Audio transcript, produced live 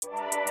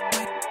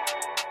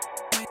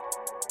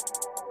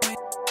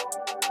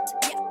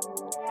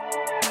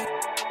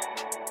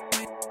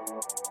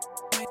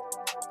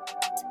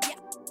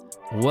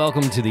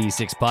Welcome to the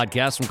E6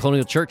 Podcast from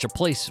Colonial Church, a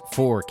place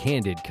for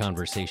candid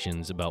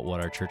conversations about what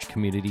our church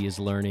community is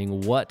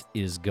learning, what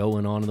is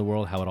going on in the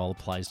world, how it all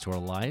applies to our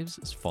lives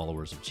as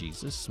followers of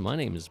Jesus. My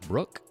name is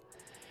Brooke.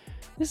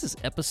 This is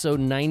episode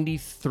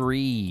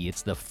 93.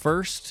 It's the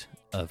first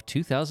of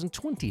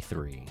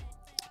 2023.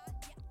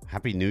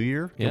 Happy New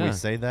Year. Can we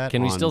say that?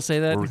 Can we still say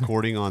that? We're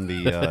recording on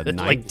the 9th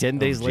Like 10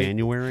 days of late.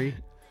 January.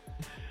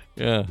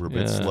 Yeah. We're a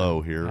bit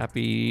slow here.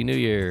 Happy New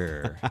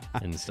Year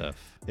and stuff.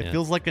 It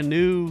feels like a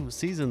new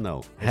season,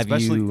 though,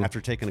 especially after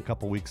taking a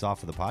couple weeks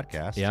off of the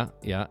podcast.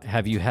 Yeah.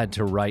 Have you had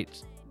to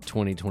write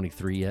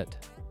 2023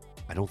 yet?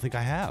 I don't think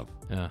I have.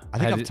 Yeah. I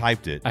think I've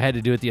typed it. I had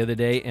to do it the other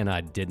day, and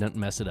I did not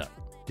mess it up.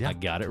 Yeah. I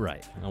got it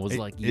right. I was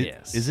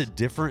yes. Is it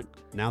different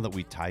now that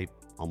we type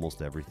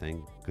almost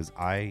everything? Because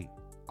I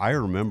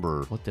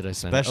remember. What did I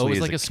send? Especially it was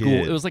as like a school.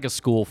 kid. It was like a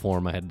school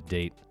form I had to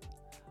date.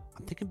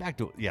 I'm thinking back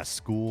to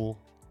school,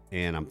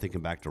 and I'm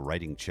thinking back to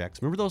writing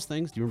checks. Remember those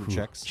things? Do you remember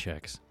checks?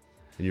 Checks.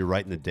 And you're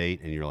writing the date,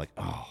 and you're like,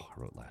 "Oh, I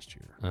wrote last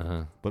year."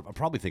 Uh-huh. But I'm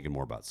probably thinking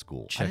more about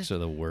school. Checks are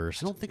the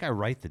worst. I don't think I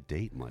write the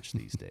date much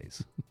these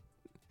days.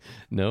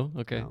 No?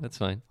 Okay, No. that's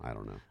fine. I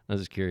don't know. I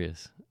was just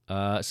curious.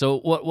 So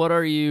what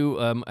are you?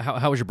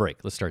 How was your break?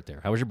 Let's start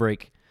there. How was your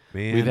break?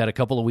 Man, We've had a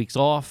couple of weeks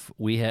off.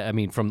 We had, at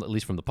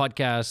least from the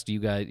podcast,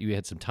 you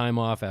had some time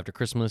off after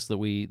Christmas that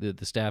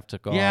the staff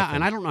took off. yeah,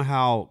 and I don't know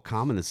how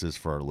common this is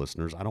for our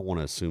listeners. I don't want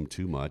to assume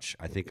too much.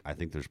 I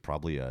think there's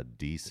probably a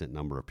decent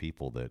number of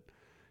people that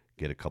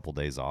get a couple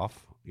days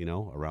off,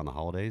 around the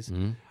holidays.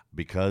 Mm-hmm.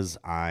 Because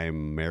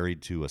I'm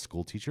married to a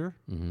school teacher.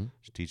 Mm-hmm.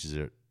 She teaches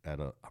at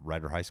a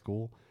Ryder High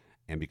School,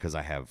 and because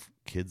I have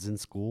kids in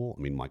school,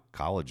 my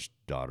college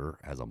daughter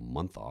has a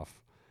month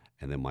off.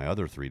 And then my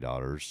other three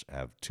daughters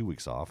have 2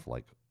 weeks off,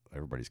 like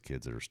everybody's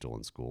kids that are still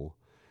in school.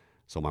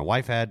 So my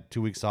wife had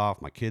 2 weeks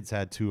off. My kids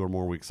had 2 or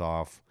more weeks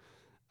off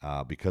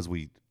because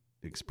we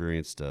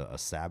experienced a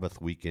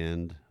Sabbath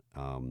weekend,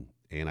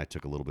 and I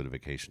took a little bit of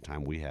vacation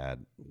time. We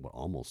had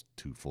almost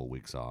 2 full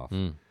weeks off.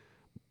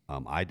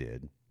 I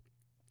did.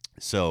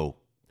 So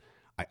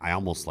I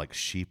almost like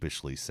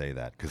sheepishly say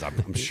that because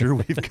I'm sure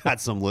we've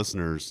got some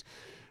listeners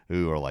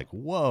who are like,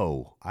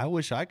 whoa, I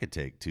wish I could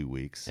take 2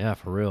 weeks. Yeah,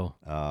 for real.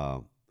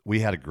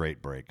 We had a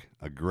great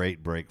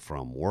break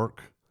from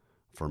work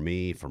for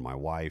me, for my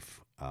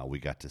wife. We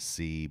got to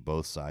see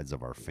both sides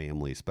of our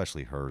family,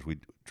 especially hers.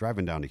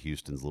 Driving down to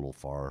Houston's a little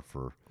far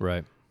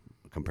Right.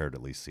 compared to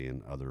at least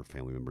seeing other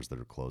family members that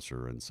are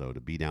closer. And so to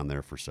be down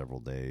there for several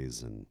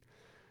days and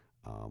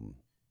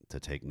to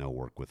take no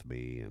work with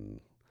me,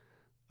 and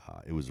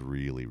it was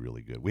really,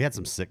 really good. We had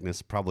some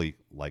sickness, probably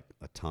like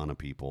a ton of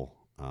people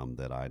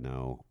that I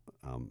know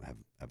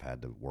have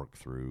had to work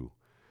through.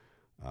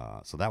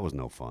 So that was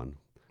no fun.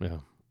 Yeah.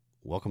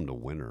 Welcome to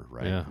winter,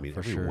 right? Yeah, every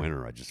for sure.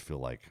 winter I just feel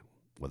like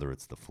whether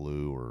it's the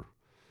flu or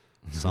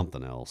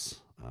something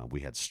else. We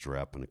had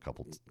strep and a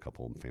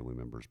couple family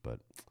members, but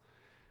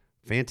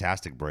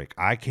fantastic break.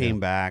 I came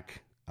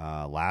back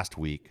last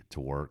week to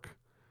work.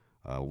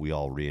 We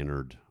all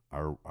re-entered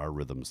our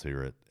rhythms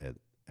here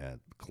at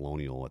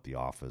Colonial at the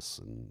office,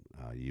 and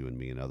you and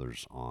me and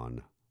others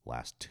on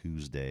last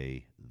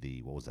Tuesday.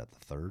 What was that?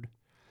 The 3rd.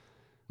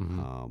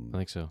 I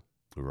think so.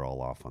 We were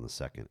all off on the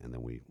 2nd, and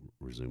then we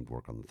resumed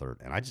work on the 3rd.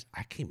 And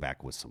I came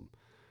back with some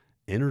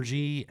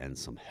energy and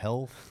some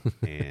health,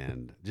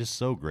 and just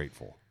so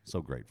grateful,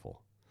 so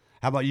grateful.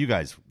 How about you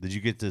guys? Did you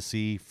get to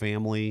see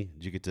family?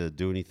 Did you get to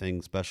do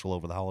anything special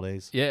over the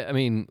holidays? Yeah,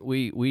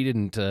 we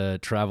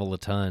didn't travel a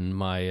ton.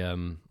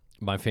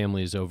 My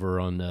family is over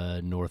on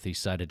the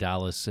northeast side of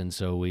Dallas, and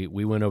so we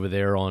went over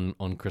there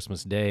on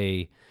Christmas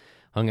Day,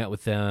 hung out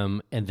with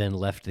them, and then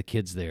left the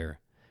kids there,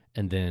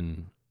 and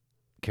then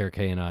Kara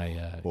Kay and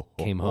I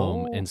came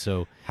home, and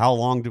so how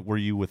long were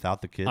you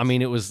without the kids?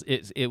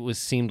 It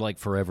seemed like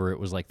forever. It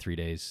was like 3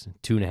 days,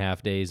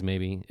 2.5 days,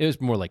 maybe. It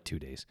was more like 2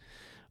 days.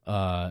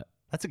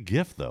 That's a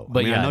gift, though.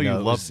 But I know you it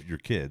love was- your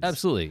kids,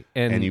 Absolutely,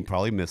 and you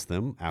probably miss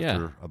them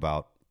after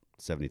about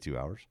 72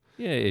 hours.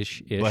 Yeah,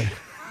 ish.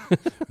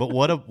 But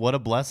what a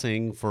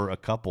blessing for a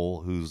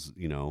couple who's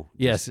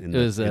Yes, in it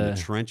was, the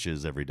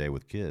trenches every day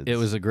with kids. It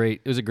was a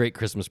great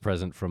Christmas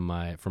present from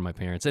my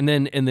parents, and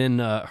then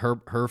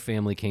her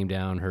family came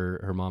down,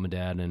 her mom and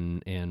dad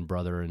and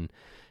brother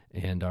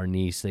and our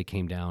niece. They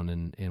came down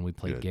and we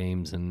played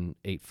games and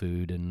ate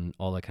food and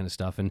all that kind of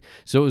stuff. And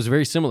so it was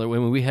very similar.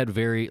 When we had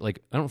I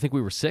don't think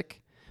we were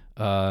sick.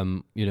 We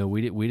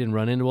didn't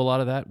run into a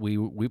lot of that.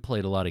 We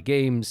played a lot of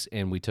games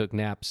and we took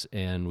naps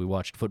and we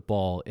watched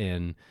football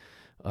and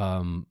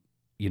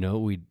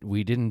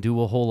we didn't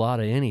do a whole lot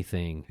of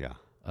anything. Yeah.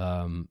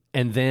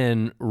 And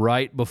then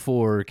right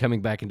before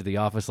coming back into the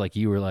office, like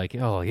you were like,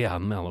 oh yeah,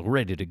 I'm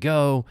ready to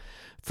go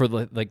for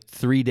like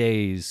 3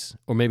 days,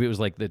 or maybe it was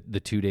like the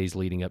 2 days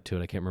leading up to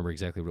it. I can't remember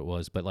exactly what it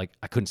was, but like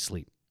I couldn't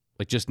sleep,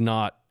 like just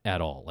not at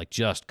all, like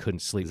just couldn't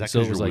sleep. Is that So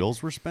because it was your like,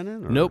 wheels were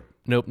spinning? Or?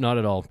 Nope, not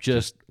at all.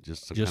 Just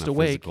some kind of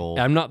awake. physical-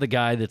 I'm not the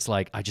guy that's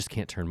like, I just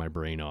can't turn my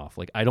brain off.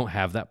 Like I don't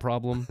have that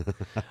problem.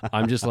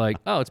 I'm just like,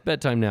 oh, it's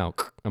bedtime now.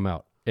 I'm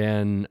out.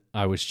 And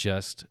I was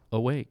just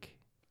awake.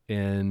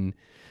 And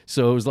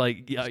So it was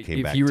like, Just came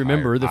if back you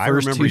remember tired. the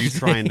first I remember you Tuesday,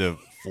 trying to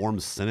form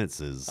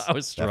sentences I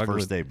was that struggling.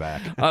 first day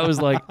back. I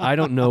was like, I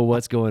don't know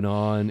what's going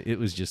on. It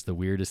was just the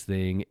weirdest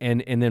thing.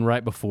 And then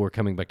right before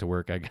coming back to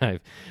work,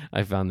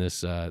 I found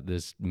this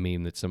this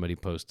meme that somebody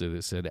posted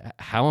that said,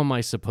 "How am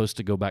I supposed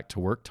to go back to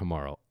work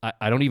tomorrow?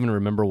 I don't even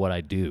remember what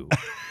I do."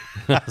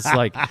 I was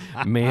like,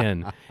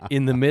 man,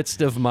 in the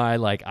midst of my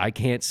like, I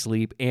can't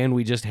sleep, and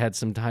we just had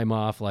some time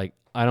off. Like,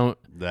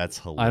 That's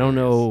hilarious. I don't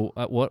know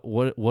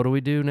what do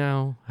we do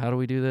now? How do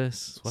we do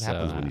this? What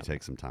happens when you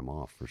take some time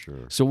off, for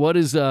sure. So what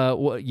is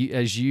what you,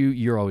 as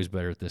you're always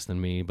better at this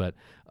than me, but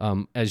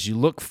as you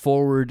look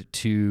forward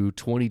to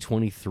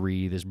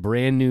 2023, this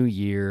brand new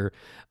year,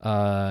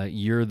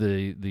 you're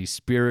the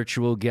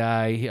spiritual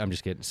guy. I'm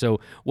just kidding. So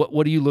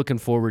what are you looking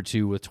forward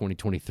to with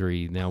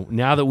 2023?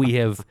 Now that we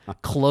have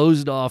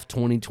closed off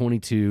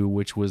 2022,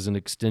 which was an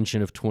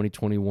extension of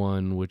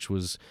 2021, which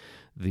was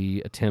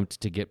the attempt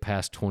to get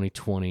past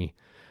 2020.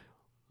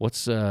 What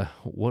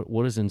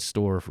is in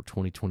store for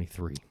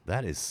 2023?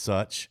 That is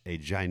such a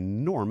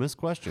ginormous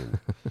question.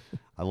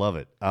 I love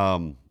it.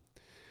 I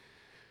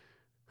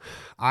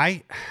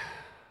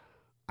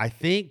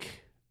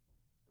think.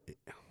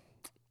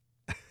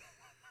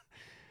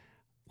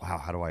 Wow,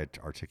 how do I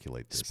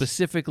articulate this?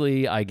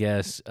 Specifically, I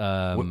guess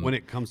when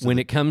it comes to when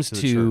the, it comes to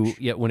the to church.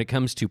 yeah, when it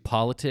comes to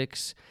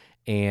politics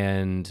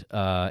and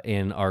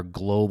our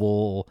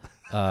global.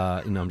 No,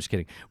 I'm just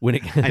kidding. When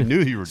it I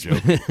knew you were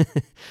joking.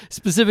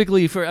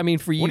 specifically for you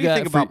What do you guys,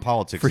 think about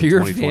politics for in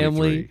your 2023?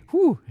 family?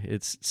 Whew,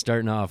 it's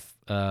starting off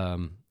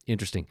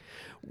interesting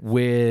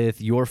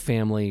with your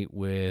family,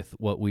 with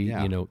what we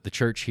Yeah. the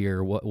church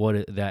here.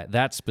 What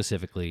that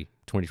specifically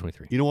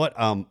 2023. You know what?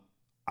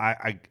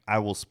 I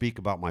will speak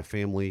about my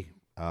family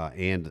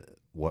and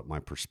what my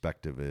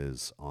perspective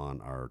is on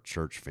our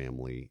church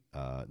family.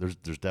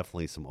 There's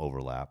definitely some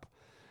overlap.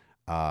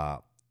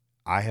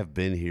 I have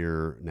been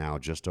here now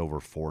just over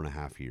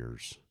 4.5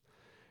 years,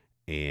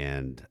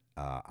 and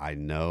I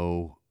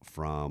know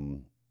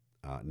from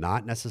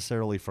not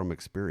necessarily from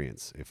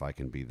experience, if I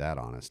can be that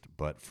honest,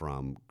 but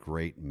from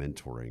great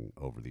mentoring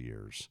over the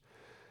years,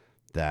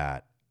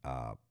 that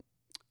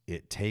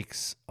it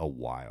takes a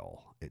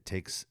while. It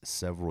takes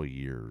several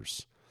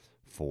years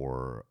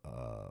for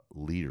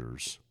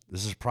leaders.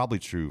 This is probably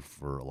true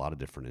for a lot of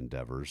different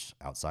endeavors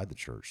outside the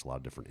church, a lot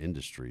of different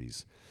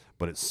industries,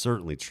 but it's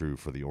certainly true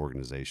for the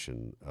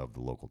organization of the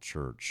local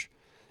church.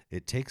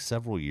 It takes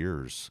several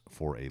years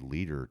for a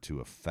leader to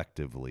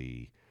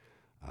effectively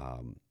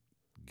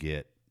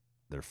get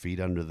their feet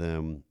under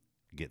them,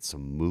 get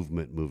some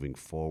movement moving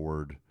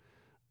forward,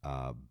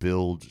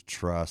 build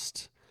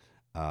trust.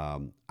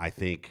 I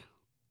think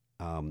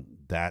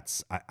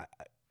that's,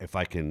 if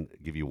I can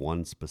give you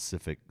one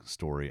specific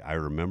story, I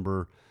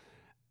remember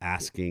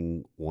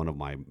asking one of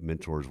my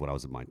mentors when I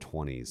was in my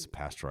 20s,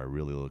 pastor I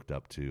really looked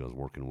up to, I was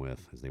working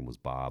with, his name was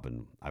Bob,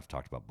 and I've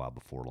talked about Bob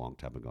before a long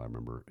time ago. I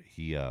remember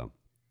he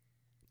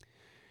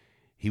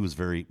was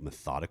very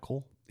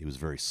methodical. He was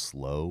very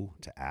slow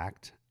to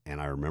act.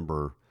 And I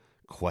remember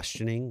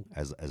questioning,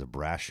 as a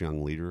brash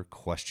young leader,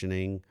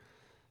 questioning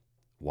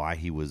why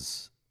he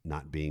was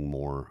not being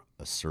more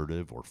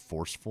assertive or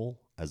forceful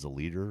as a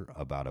leader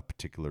about a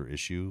particular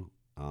issue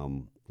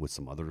with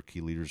some other key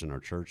leaders in our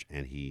church.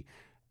 And he,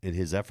 in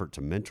his effort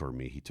to mentor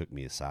me, he took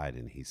me aside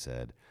and he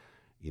said,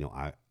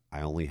 I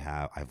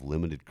have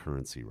limited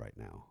currency right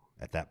now.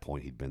 At that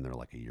point, he'd been there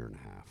like 1.5 years.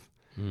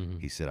 Mm-hmm.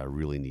 He said, I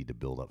really need to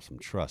build up some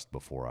trust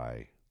before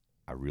I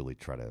really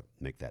try to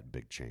make that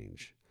big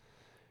change.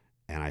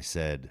 And I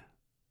said,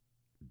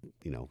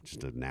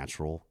 just a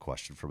natural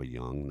question from a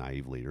young,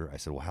 naive leader. I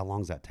said, well, how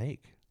long does that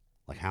take?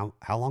 Like, how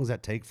long does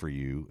that take for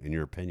you, in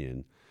your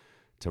opinion,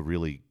 to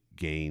really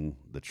gain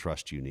the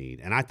trust you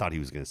need? And I thought he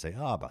was going to say,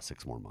 about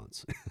 6 more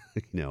months,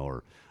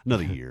 or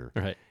another year.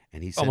 Right.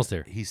 And he said, almost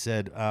there. He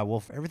said,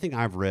 well, for everything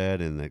I've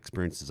read and the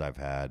experiences I've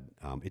had,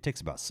 it takes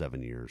about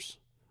 7 years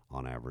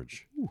on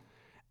average. Ooh.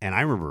 And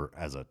I remember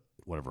as a,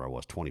 whatever I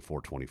was,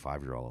 24,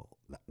 25-year-old,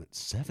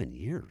 7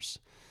 years.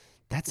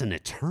 That's an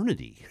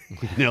eternity.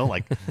 I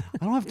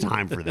don't have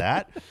time for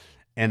that.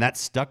 And that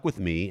stuck with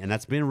me, and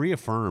that's been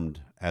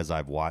reaffirmed as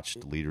I've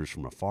watched leaders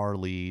from afar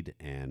lead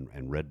and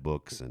read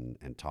books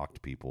and talked to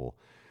people.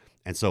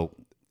 And so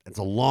it's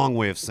a long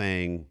way of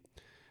saying,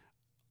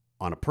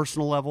 on a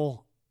personal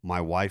level, my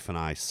wife and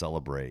I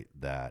celebrate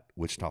that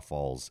Wichita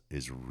Falls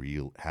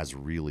has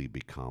really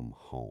become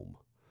home.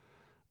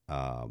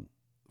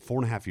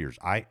 4.5 years.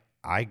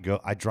 I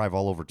drive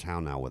all over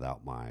town now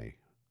without my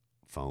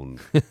phone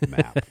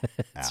map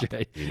That's app.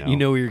 right. You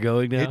know where you're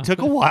going now. It took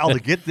a while to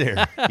get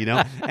there,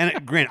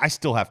 And granted, I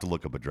still have to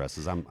look up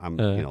addresses. I don't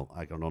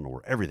know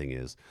where everything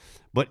is,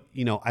 but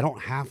I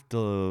don't have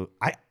to.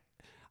 I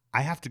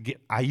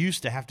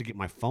used to have to get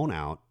my phone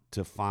out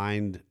to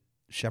find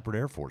Shepherd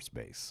Air Force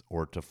Base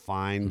or to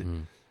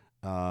find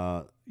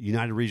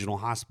United Regional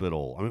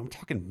Hospital. I mean, I'm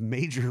talking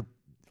major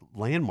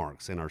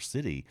landmarks in our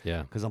city.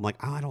 Yeah. Because I'm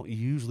like, I don't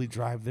usually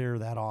drive there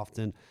that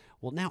often.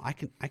 Well, now I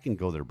can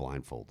go there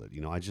blindfolded.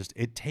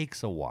 It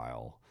takes a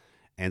while.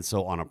 And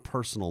so on a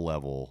personal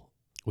level,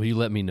 Will you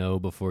let me know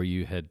before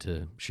you head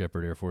to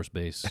Shepherd Air Force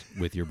Base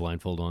with your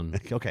blindfold on?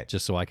 Okay.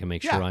 Just so I can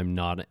make Yeah. sure I'm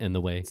not in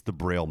the way. It's the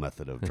Braille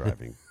method of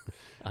driving.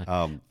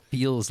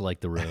 Feels like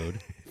the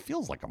road. It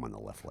feels like I'm on the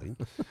left lane.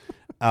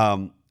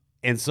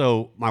 And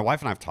so my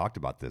wife and I have talked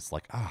about this.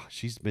 Like,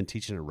 she's been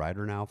teaching at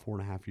Ryder now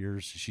 4.5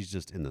 years. She's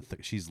just in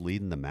she's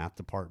leading the math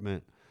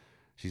department.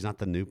 She's not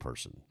the new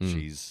person.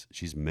 She's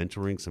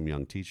mentoring some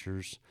young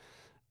teachers.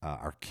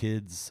 Our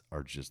kids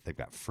are they've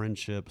got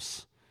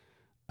friendships.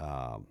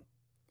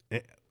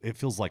 It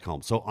feels like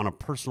home. So on a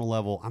personal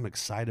level, I'm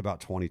excited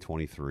about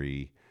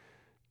 2023.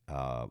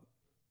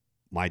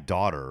 My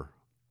daughter,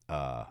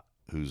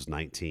 who's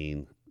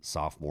 19,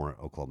 sophomore at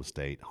Oklahoma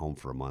State, home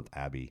for a month,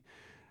 Abby,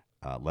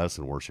 led us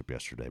in worship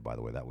yesterday. By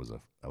the way, that was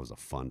a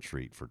fun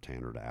treat for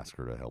Tanner to ask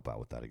her to help out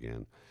with that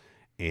again.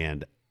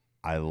 And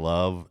I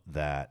love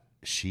that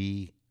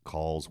she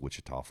calls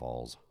Wichita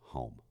Falls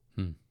home.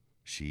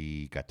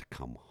 She got to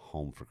come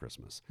home for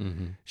Christmas.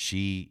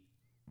 She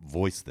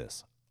voiced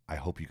this: I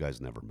hope you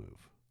guys never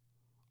move.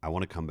 I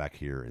want to come back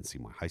here and see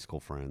my high school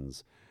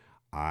friends.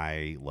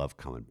 I love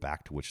coming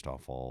back to Wichita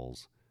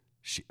Falls.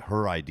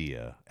 Her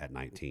idea at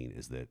 19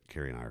 is that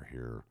Carrie and I are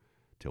here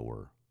till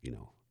we're,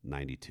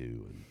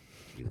 92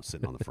 and,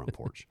 sitting on the front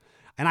porch.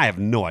 And I have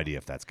no idea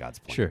if that's God's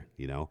plan, Sure.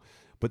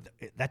 But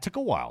that took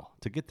a while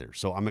to get there.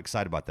 So I'm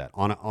excited about that.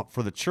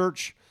 For the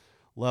church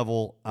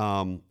level,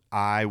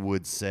 I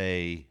would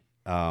say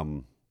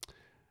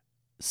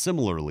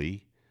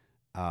similarly,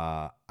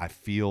 I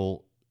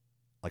feel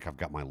like I've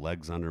got my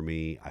legs under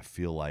me. I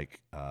feel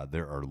like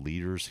there are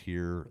leaders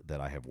here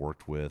that I have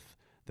worked with,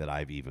 that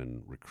I've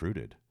even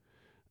recruited,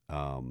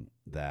 I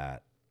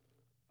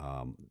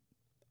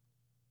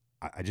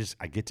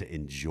get to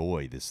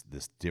enjoy this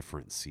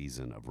different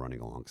season of running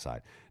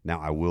alongside. Now,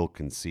 I will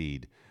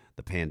concede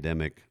the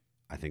pandemic,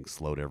 I think,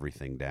 slowed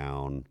everything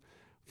down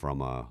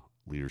from a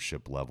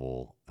leadership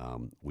level.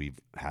 We've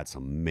had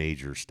some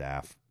major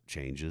staff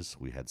changes.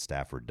 We had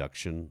staff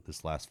reduction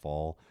this last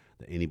fall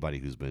that anybody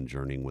who's been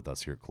journeying with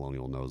us here at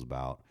Colonial knows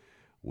about,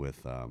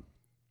 with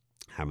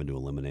having to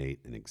eliminate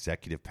an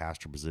executive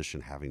pastor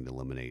position, having to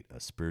eliminate a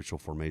spiritual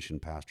formation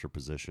pastor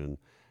position,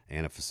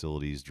 and a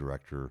facilities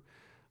director.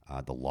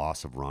 The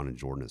loss of Ron and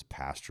Jordan as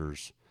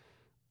pastors,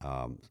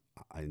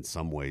 in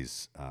some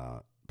ways,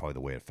 probably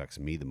the way it affects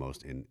me the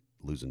most in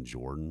losing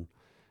Jordan.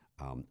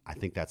 I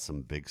think that's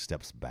some big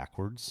steps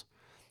backwards.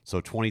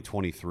 So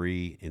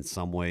 2023, in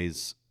some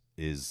ways,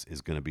 is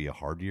going to be a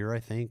hard year, I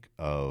think,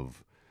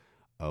 of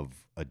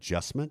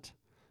adjustment,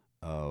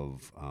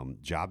 of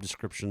job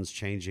descriptions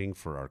changing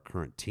for our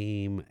current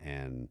team,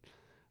 and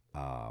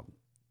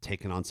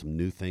taking on some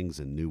new things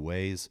in new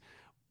ways.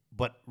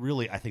 But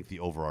really, I think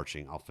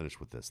I'll finish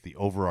with this. The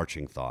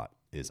overarching thought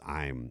is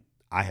I've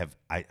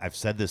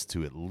said this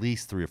to at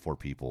least 3 or 4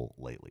 people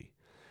lately.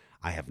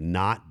 I have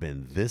not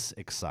been this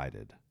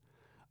excited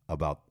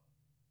about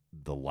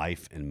the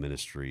life and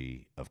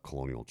ministry of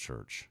Colonial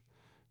Church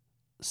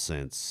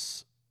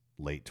since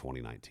late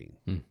 2019.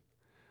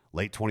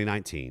 Late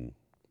 2019,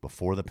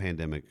 before the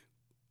pandemic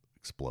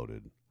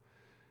exploded,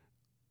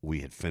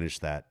 we had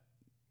finished that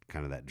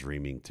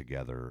dreaming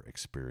together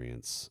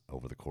experience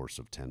over the course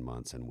of 10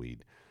 months. And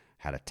we'd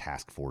had a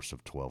task force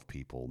of 12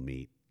 people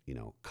meet,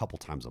 a couple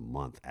times a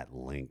month at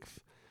length.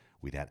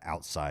 We'd had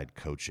outside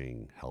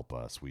coaching help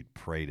us. We'd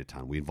prayed a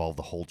ton. We involved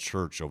the whole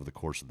church over the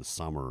course of the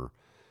summer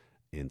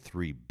in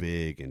 3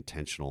 big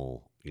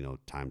intentional,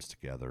 times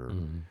together.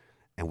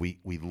 And we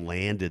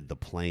landed the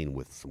plane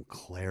with some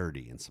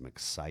clarity and some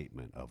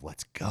excitement of,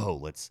 let's go.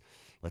 Let's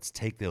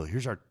take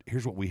here's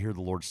what we hear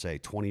the Lord say,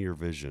 20-year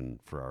vision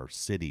for our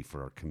city,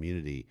 for our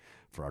community,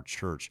 for our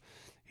church.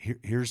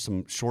 Here's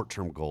some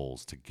short-term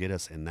goals to get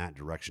us in that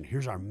direction.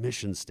 Here's our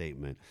mission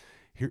statement.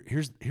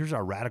 Here's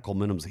our radical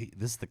minimums.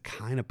 This is the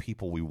kind of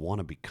people we want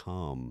to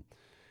become.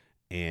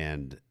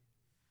 And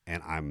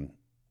I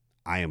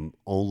am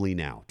only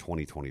now,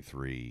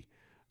 2023,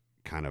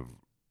 kind of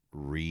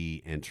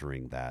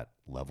re-entering that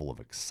level of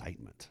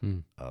excitement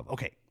of,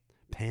 okay,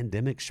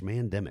 pandemic,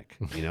 schmandemic,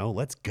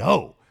 let's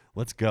go.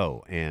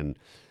 And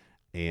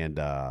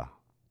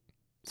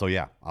so,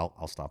 yeah,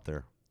 I'll stop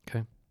there.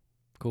 Okay,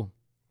 cool.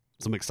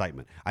 Some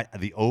excitement.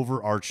 The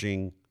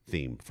overarching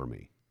theme for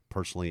me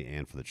personally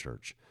and for the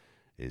church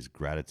is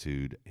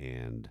gratitude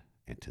and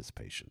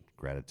anticipation,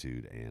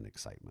 gratitude and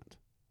excitement.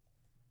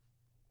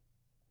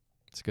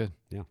 It's good.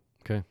 Yeah.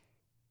 Okay.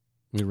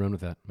 We run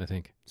with that, I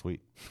think.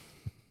 Sweet.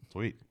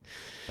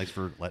 Thanks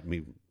for letting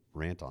me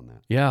rant on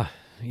that. Yeah.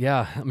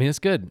 I mean, it's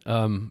good.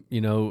 I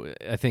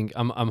think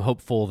I'm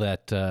hopeful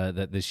that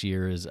that this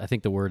year is. I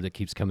think the word that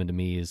keeps coming to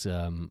me is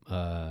as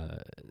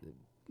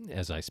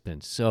I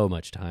spend so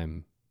much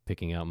time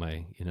picking out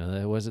my.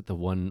 Was it the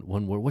one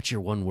word? What's your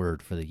one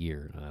word for the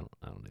year? I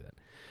don't do that.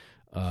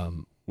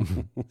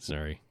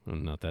 Sorry,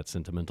 I'm not that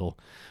sentimental.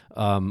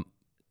 To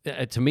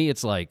me,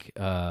 it's like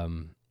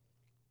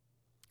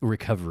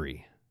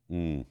recovery.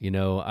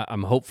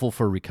 I'm hopeful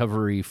for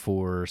recovery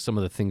for some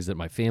of the things that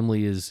my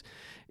family has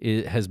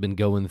been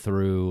going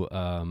through,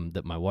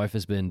 that my wife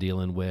has been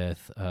dealing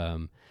with,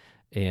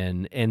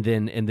 and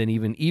then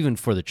even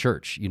for the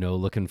church,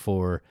 looking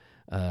for,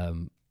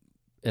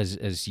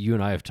 as you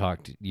and I have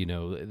talked,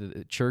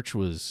 the church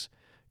was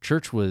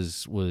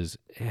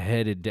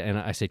headed, and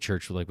I say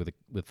church like with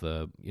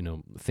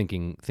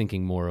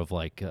thinking more of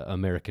like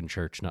American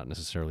church, not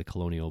necessarily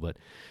colonial, but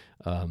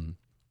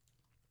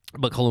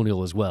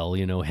colonial as well.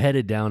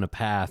 Headed down a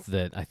path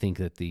that I think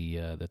that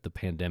the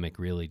pandemic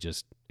really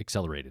just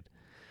accelerated,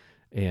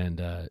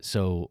 and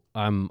so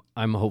I'm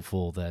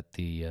hopeful that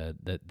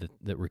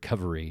that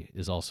recovery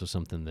is also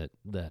something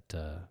that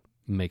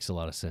makes a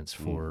lot of sense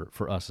for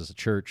us as a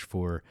church,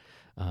 for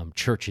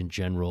church in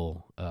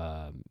general,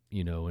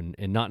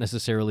 and not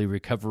necessarily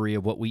recovery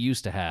of what we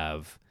used to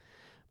have,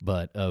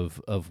 but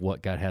of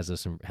what God has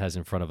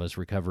in front of us,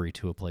 recovery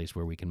to a place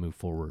where we can move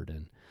forward.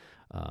 And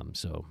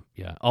so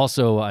yeah.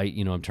 Also,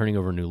 I'm turning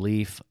over a new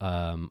leaf.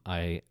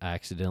 I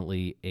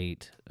accidentally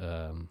ate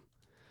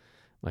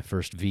my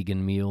first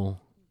vegan meal.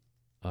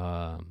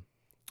 Yeah,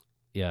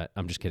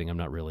 I'm just kidding. I'm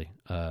not really.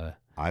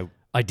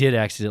 I did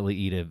accidentally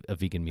eat a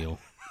vegan meal.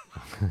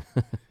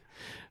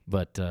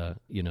 But I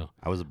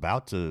was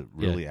about to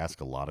really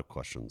ask a lot of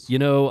questions. I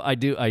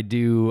do a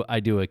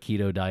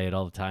keto diet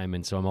all the time,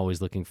 and so I'm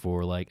always looking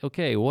for like,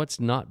 okay, what's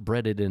not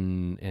breaded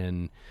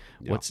and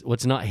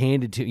what's not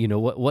handed to,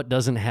 what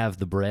doesn't have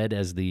the bread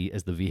as the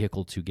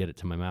vehicle to get it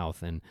to my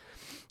mouth. And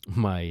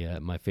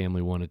my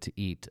family wanted to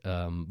eat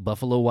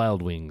Buffalo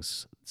Wild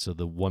Wings, so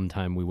the one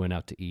time we went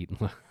out to eat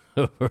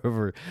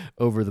over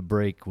the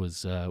break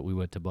was we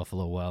went to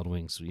Buffalo Wild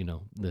Wings,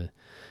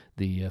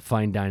 the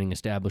fine dining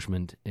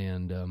establishment,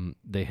 and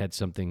they had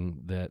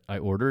something that I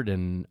ordered,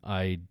 and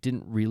I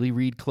didn't really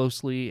read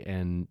closely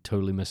and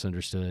totally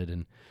misunderstood,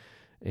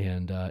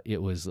 and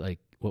it was like,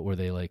 what were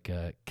they, like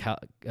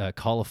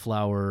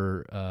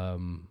cauliflower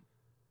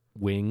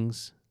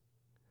wings?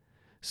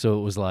 So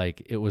it was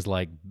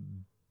like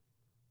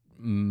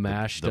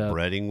mashed the up.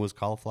 breading was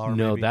cauliflower.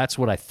 No, maybe? That's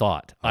what I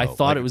thought. I thought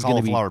like it was going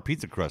to be cauliflower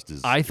pizza crust.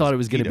 I thought it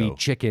was going to be keto.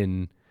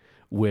 chicken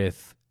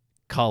with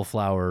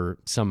cauliflower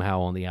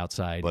somehow on the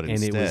outside, But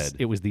and instead,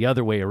 it was the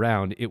other way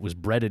around. It was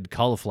breaded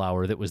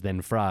cauliflower that was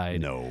then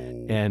fried. No,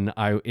 And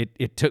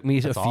it took me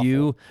That's a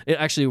few. awful. It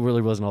actually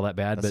really wasn't all that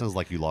bad. that But sounds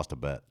like you lost a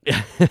bet.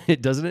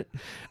 it doesn't it?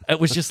 It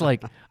was just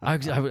like I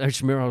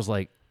just remember I was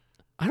like,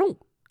 I don't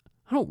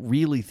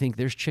really think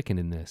there's chicken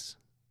in this.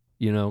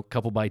 A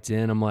couple bites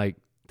in, I'm like,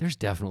 there's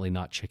definitely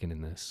not chicken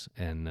in this,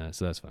 and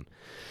so that's fun.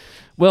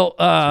 Well,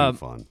 It's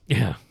been fun.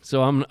 yeah.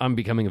 So I'm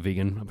becoming a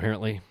vegan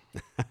apparently.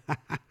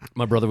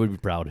 My brother would be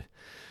proud.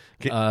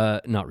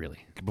 Not really.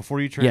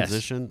 Before you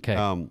transition, Yes.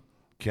 Okay.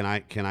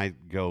 Can I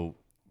go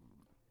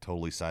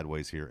totally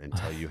sideways here and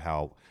tell you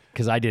how?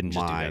 Because I didn't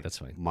just do that. That's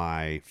fine.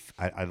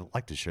 I'd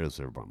like to share this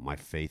with everybody. My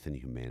faith in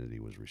humanity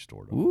was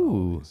restored.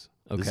 Ooh. This is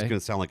Okay. going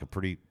to sound like a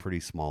pretty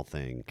small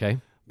thing. Okay.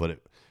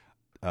 But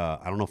I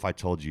don't know if I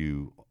told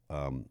you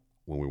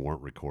when we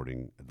weren't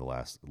recording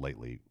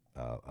lately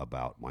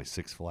about my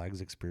Six Flags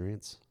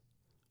experience.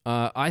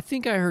 I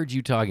think I heard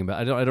you talking about.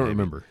 I don't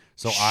remember.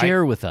 So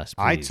share with us,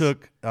 please. I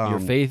took your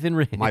faith in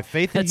my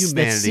faith in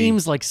humanity. That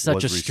seems like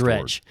such a was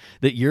stretch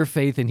that your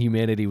faith in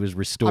humanity was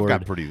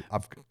restored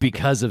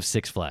because of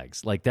Six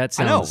Flags. Like that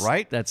sounds. I know,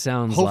 right? That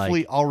sounds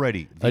hopefully like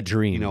already a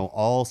dream.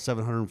 All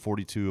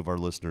 742 of our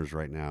listeners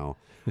right now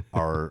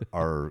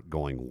are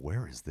going,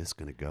 where is this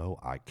going to go?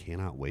 I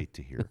cannot wait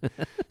to hear.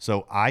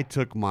 So I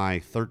took my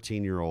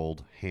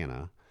 13-year-old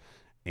Hannah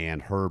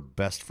and her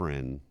best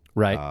friend,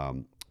 right?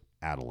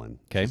 Adeline.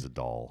 Okay. She's a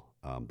doll.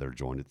 They're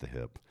joined at the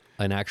hip.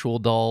 An actual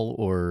doll,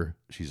 or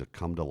she's a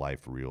come to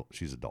life real.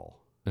 She's a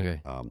doll.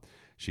 Okay.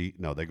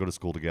 They go to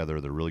school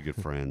together. They're really good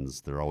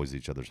friends. They're always at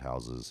each other's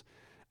houses.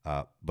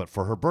 But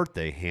for her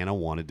birthday, Hannah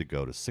wanted to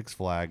go to Six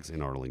Flags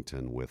in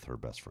Arlington with her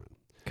best friend.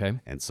 Okay.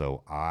 And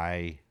so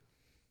I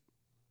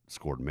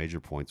scored major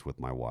points with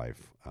my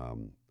wife.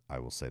 I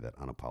will say that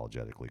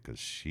unapologetically because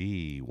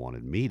she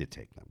wanted me to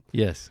take them.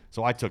 Yes.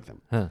 So I took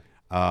them. Huh.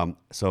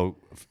 So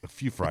a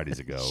few Fridays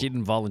ago, she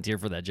didn't volunteer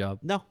for that job.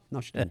 No,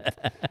 she didn't.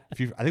 I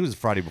think it was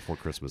Friday before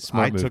Christmas.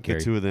 Smart move, took Carrie.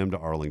 the two of them to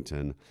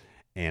Arlington,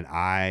 and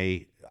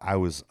I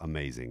was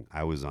amazing.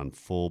 I was on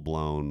full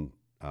blown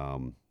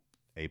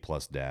A+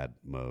 dad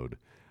mode.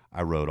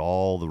 I rode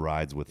all the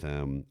rides with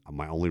them.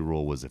 My only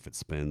rule was if it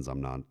spins, I'm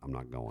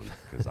not going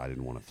because I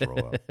didn't want to throw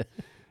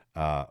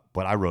up.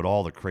 But I rode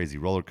all the crazy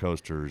roller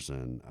coasters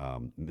and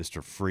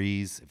Mr.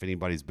 Freeze. If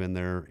anybody's been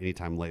there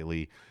anytime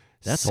lately.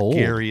 That's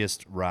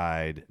scariest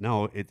ride.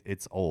 No,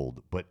 it's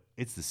old, but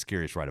it's the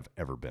scariest ride I've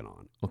ever been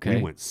on. Okay.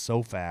 We went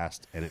so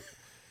fast and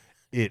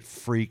it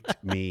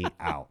freaked me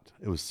out.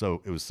 It was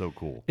so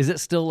cool. Is it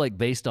still like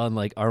based on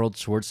like Arnold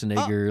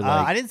Schwarzenegger?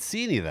 I didn't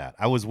see any of that.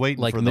 I was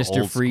waiting like for the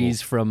Mr. old Freeze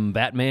school. from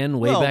Batman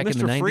way back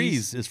Mr. in the 90s.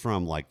 Freeze is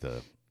from like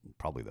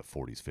probably the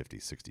 40s,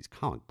 50s, 60s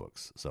comic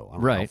books. So I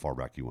don't know how far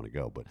back you want to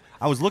go, but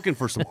I was looking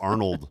for some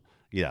Arnold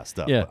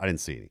stuff. Yeah. But I didn't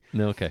see any.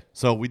 No, okay.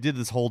 So we did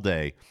this whole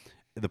day.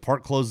 The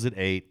park closes at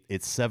 8.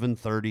 It's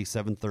 7:30,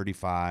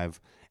 7:35,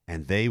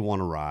 and they want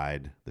to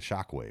ride the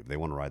Shockwave. They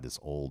want to ride this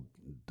old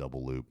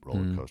double loop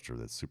roller coaster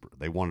that's super.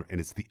 And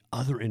it's the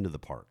other end of the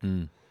park.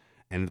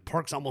 and the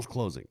park's almost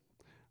closing.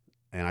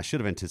 And I should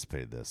have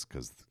anticipated this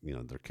because,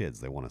 they're kids.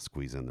 They want to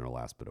squeeze in their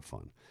last bit of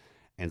fun.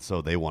 And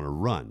so they want to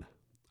run.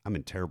 I'm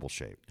in terrible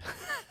shape.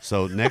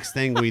 So next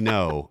thing we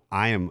know,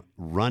 I am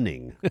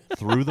running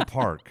through the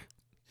park,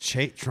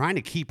 trying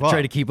to keep up.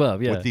 Try to keep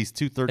up, yeah. With these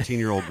two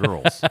 13-year-old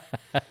girls.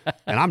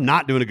 And I'm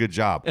not doing a good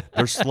job.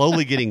 They're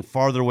slowly getting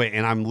farther away.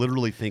 And I'm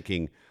literally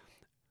thinking,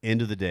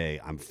 end of the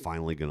day, I'm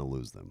finally going to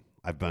lose them.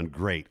 I've done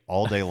great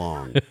all day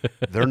long.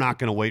 They're not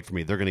going to wait for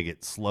me. They're going to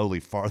get slowly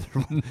farther.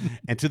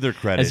 And to their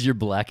credit, as you're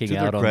blacking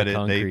out on the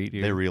concrete,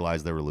 they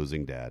realized they were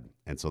losing Dad,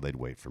 and so they'd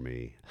wait for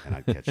me, and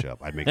I'd catch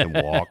up. I'd make them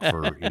walk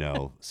for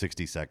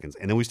 60 seconds,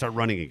 and then we start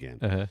running again.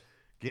 Uh-huh.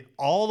 Get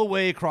all the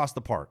way across the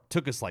park.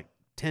 Took us like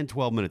 10,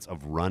 12 minutes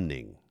of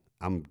running.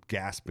 I'm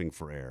gasping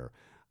for air.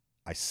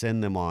 I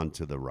send them on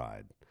to the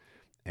ride,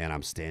 and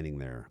I'm standing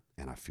there,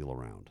 and I feel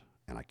around,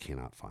 and I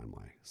cannot find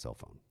my cell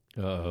phone.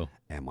 Uh-oh.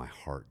 And my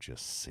heart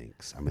just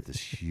sinks. I'm at this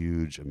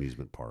huge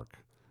amusement park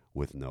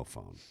with no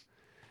phone.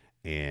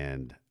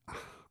 And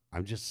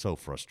I'm just so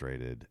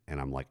frustrated.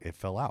 And I'm like, it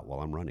fell out while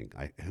I'm running.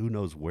 Who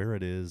knows where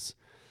it is?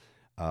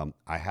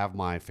 I have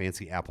my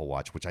fancy Apple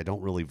Watch, which I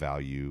don't really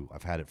value.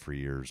 I've had it for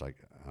years. And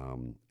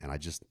I'm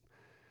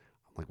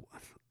like,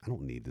 I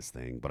don't need this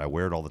thing, but I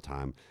wear it all the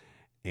time.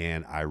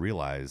 And I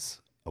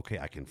realize, okay,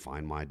 I can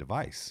find my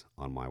device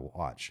on my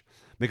watch.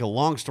 Make a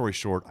long story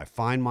short, I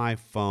find my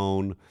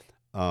phone.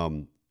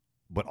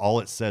 But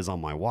all it says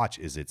on my watch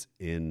is it's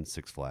in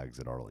Six Flags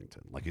at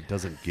Arlington. Like, it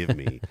doesn't give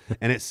me,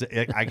 and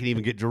I can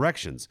even get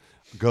directions.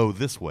 Go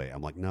this way.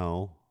 I'm like,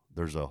 no,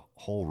 there's a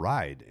whole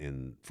ride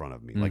in front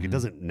of me. Like, it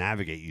doesn't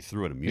navigate you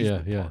through an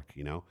amusement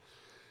park,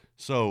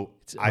 So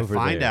I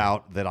find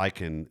out that I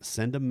can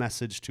send a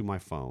message to my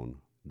phone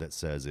that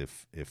says,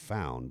 if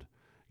found,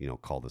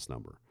 call this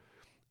number.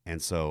 And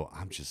so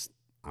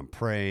I'm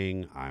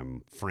praying,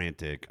 I'm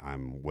frantic,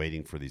 I'm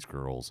waiting for these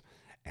girls,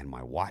 and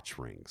my watch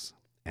rings.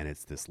 And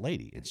it's this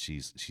lady, and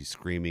she's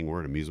screaming. We're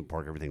at an amusement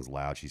park. Everything's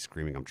loud. She's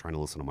screaming. I'm trying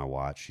to listen to my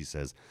watch. She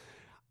says,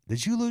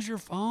 "Did you lose your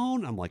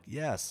phone?" I'm like,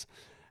 "Yes."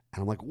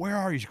 And I'm like, "Where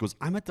are you?" She goes,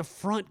 "I'm at the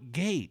front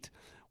gate.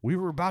 We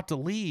were about to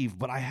leave,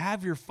 but I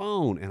have your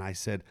phone." And I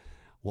said,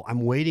 "Well,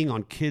 I'm waiting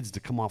on kids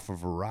to come off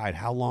of a ride.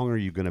 How long are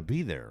you going to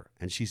be there?"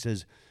 And she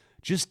says,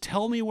 "Just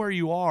tell me where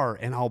you are,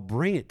 and I'll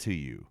bring it to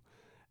you."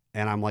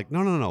 And I'm like,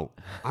 no.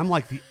 I'm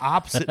like the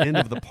opposite end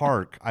of the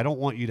park. I don't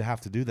want you to have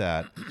to do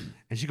that.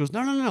 And she goes,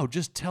 no.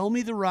 Just tell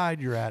me the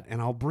ride you're at,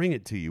 and I'll bring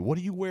it to you. What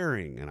are you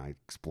wearing? And I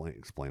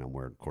explain I'm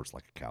wearing, of course,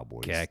 like a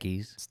Cowboys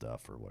khakis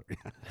stuff or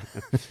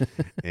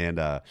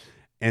whatever.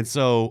 and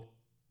so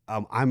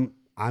I'm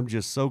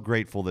just so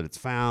grateful that it's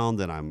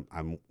found, and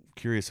I'm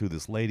curious who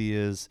this lady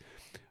is.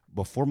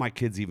 Before my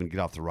kids even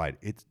get off the ride,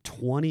 it's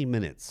 20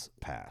 minutes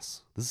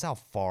pass. This is how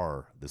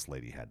far this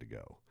lady had to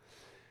go.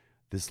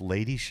 This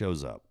lady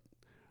shows up.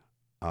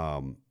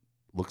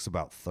 Looks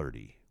about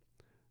 30.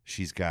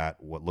 She's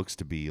got what looks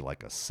to be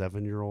like a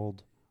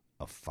 7-year-old,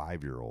 a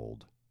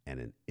 5-year-old, and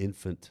an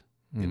infant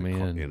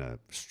in a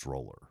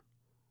stroller.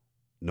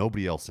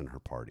 Nobody else in her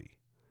party.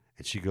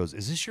 And she goes,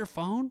 "Is this your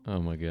phone?"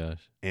 Oh, my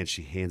gosh. And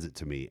she hands it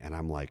to me, and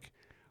I'm like,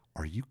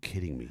 are you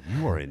kidding me?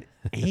 You are an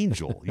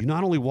angel. You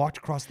not only walked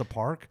across the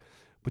park,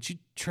 but you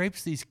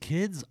traipsed these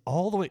kids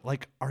all the way.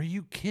 Like, are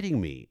you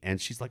kidding me? And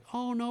she's like,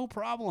 "Oh, no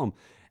problem."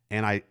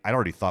 And I'd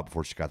already thought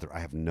before she got there, I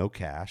have no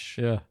cash.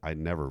 Yeah. I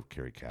never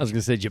carry cash. I was going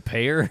to say, did you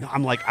pay her?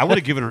 I'm like, I would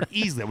have given her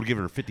easily. I would have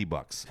given her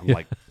 $50. I'm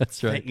like,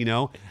 that's right. And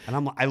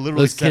I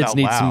literally those said kids out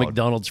need loud, some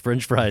McDonald's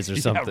French fries or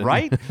something. Yeah,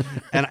 right?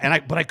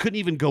 But I couldn't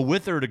even go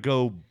with her to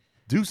go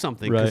do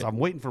something because I'm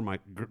waiting for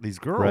these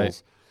girls.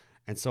 Right.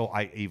 And so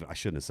I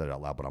shouldn't have said it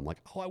out loud, but I'm like,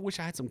 oh, I wish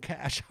I had some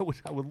cash.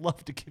 I would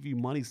love to give you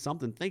money,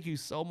 something. Thank you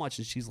so much.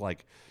 And she's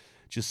like,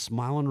 just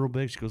smiling real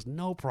big. She goes,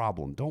 "No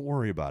problem. Don't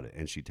worry about it."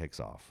 And she takes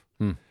off.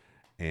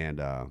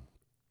 And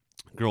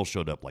girl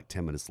showed up like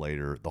 10 minutes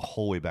later. The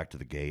whole way back to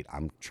the gate,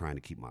 I'm trying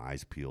to keep my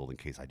eyes peeled in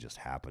case I just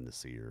happen to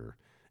see her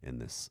in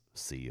this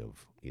sea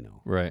of,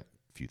 a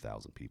few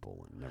thousand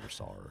people, and never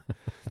saw her.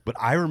 But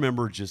I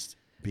remember just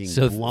being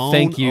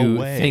blown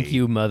away. Thank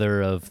you,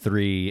 mother of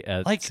 3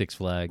 at Six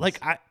Flags. Like,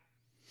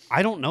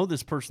 I don't know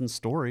this person's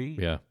story.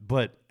 Yeah.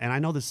 And I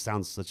know this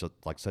sounds such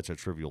a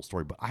trivial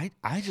story, but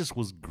I just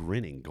was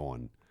grinning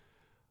going,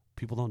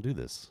 people don't do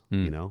this,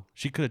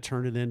 She could have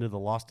turned it into the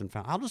lost and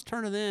found. I'll just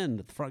turn it in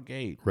at the front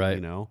gate, right?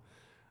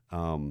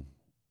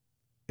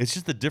 It's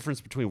just the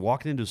difference between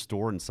walking into a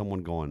store and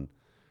someone going,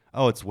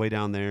 "Oh, it's way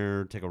down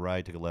there. Take a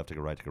right, take a left, take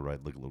a right, take a right.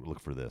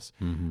 Look for this,"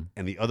 and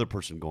the other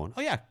person going,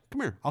 "Oh yeah,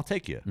 come here, I'll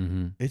take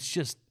you." It's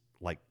just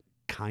like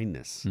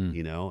kindness,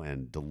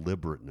 and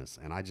deliberateness,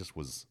 and I just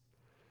was.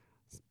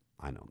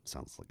 I know it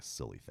sounds like a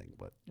silly thing,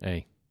 but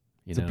hey.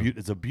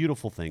 It's a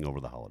beautiful thing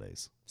over the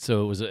holidays.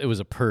 So it was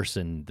a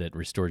person that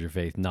restored your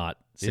faith, not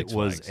Six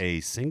Flags. It was a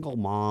single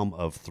mom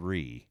of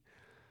 3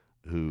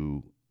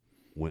 who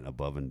went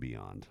above and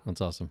beyond.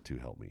 That's awesome. To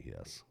help me,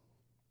 yes.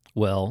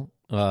 Well,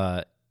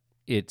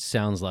 it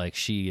sounds like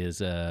she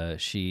is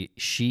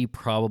she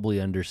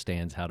probably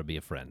understands how to be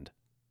a friend.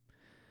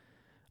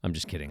 I'm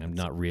just kidding. I'm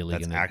not really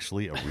That's going to.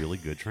 actually a really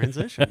good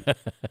transition.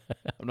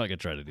 I'm not going to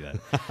try to do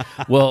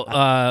that.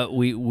 Well,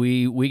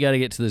 we got to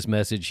get to this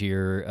message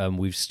here.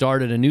 We've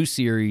started a new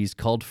series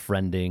called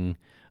Friending.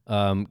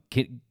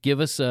 Give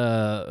us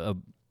a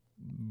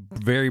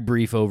very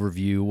brief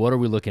overview. What are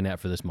we looking at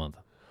for this month?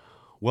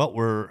 Well,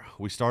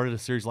 we started a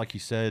series, like you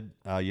said,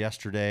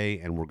 yesterday,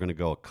 and we're going to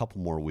go a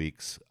couple more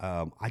weeks.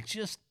 I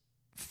just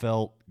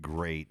felt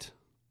great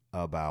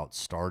about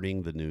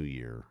starting the new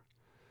year.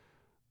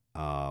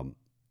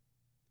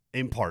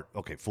 In part,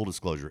 okay, full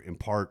disclosure, in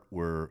part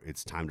where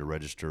it's time to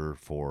register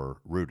for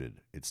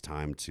Rooted. It's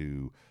time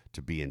to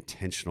be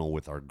intentional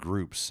with our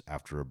groups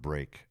after a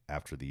break,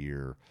 after the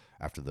year,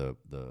 after the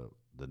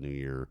new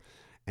year.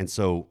 And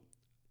so,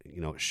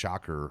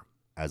 shocker,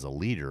 as a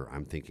leader,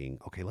 I'm thinking,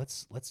 okay,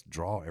 let's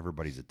draw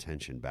everybody's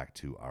attention back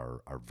to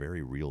our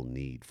very real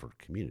need for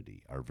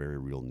community, our very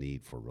real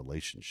need for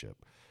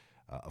relationship.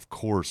 Of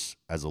course,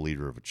 as a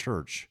leader of a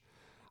church,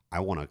 I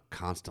want to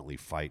constantly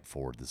fight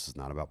for, this is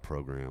not about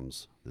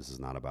programs. This is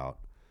not about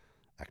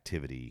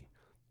activity.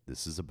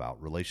 This is about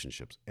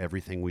relationships.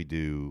 Everything we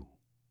do,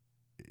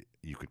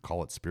 you could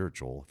call it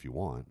spiritual if you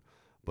want,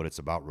 but it's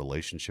about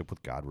relationship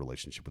with God,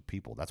 relationship with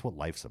people. That's what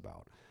life's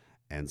about.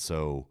 And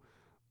so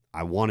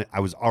I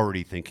was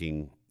already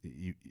thinking,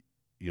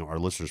 our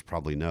listeners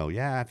probably know,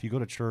 if you go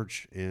to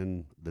church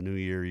in the new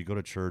year, you go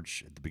to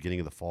church at the beginning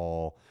of the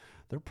fall,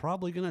 they're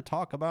probably going to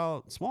talk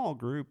about small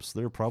groups.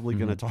 They're probably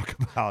going to talk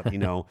about,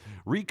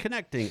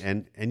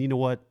 reconnecting. And you know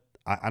what?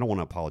 I don't want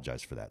to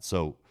apologize for that.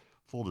 So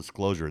full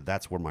disclosure,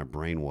 that's where my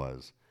brain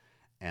was.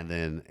 And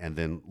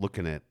then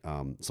looking at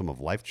some of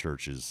Life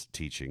Church's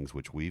teachings,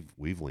 which we've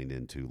leaned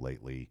into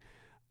lately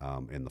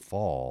in the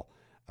fall,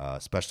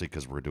 especially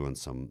because we're doing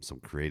some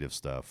creative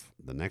stuff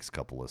the next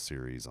couple of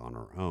series on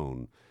our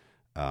own.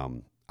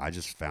 I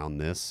just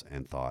found this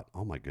and thought,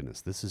 oh my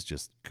goodness, this is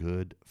just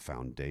good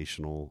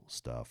foundational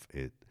stuff.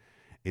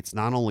 It's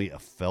not only a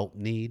felt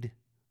need,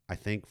 I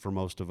think, for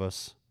most of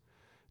us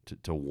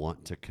to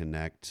want to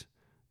connect,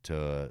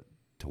 to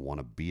want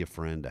to be a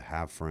friend, to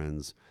have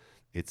friends.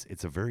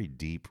 It's a very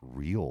deep,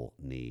 real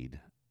need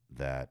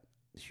that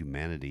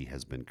humanity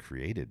has been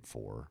created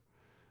for.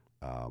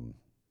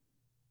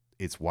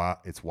 It's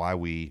why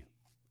we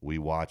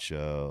watch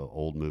a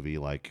old movie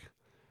like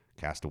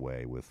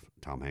Castaway with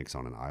Tom Hanks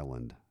on an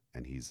island,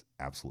 and he's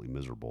absolutely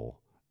miserable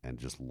and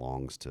just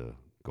longs to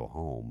go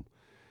home.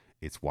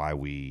 It's why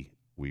we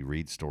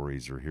read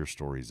stories or hear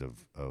stories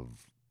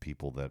of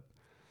people that,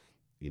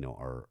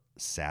 are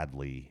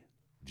sadly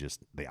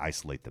they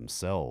isolate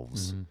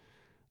themselves.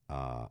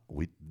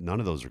 Mm-hmm. None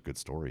of those are good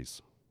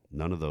stories.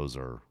 None of those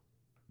are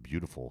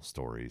beautiful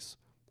stories.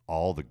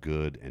 All the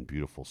good and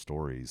beautiful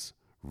stories,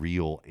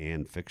 real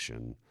and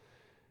fiction,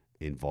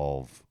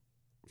 involve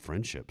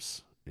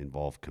friendships,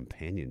 involve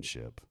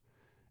companionship,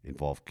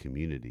 involve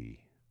community,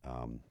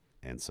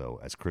 and so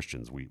as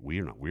Christians, we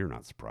are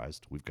not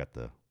surprised. We've got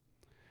the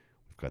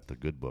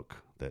good book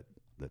that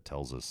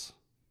tells us,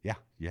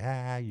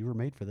 you were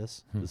made for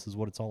this. This is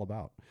what it's all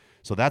about.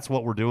 So that's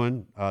what we're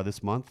doing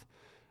this month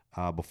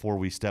before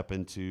we step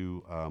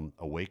into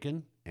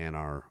Awaken and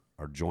our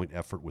joint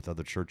effort with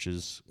other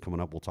churches coming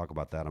up. We'll talk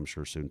about that, I'm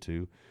sure, soon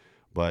too.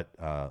 But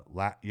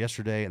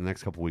yesterday and the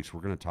next couple of weeks,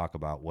 we're going to talk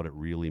about what it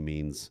really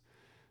means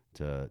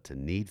to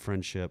need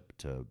friendship,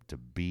 to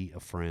be a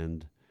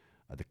friend,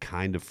 the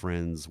kind of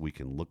friends we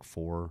can look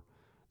for,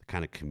 the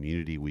kind of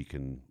community we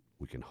can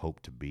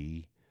hope to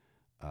be,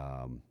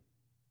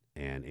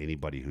 and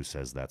anybody who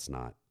says that's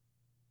not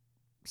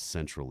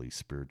centrally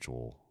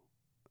spiritual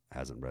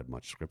hasn't read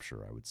much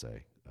scripture, I would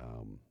say.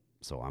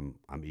 So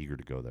I'm eager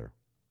to go there.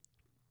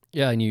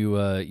 Yeah, and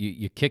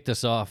you kicked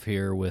us off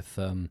here with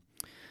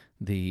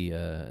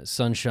the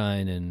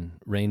sunshine and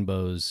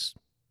rainbows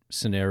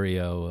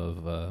scenario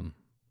of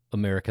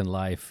American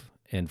life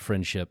and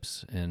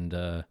friendships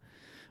and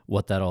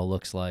what that all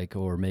looks like,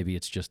 or maybe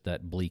it's just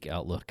that bleak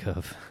outlook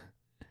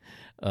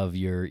of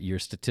your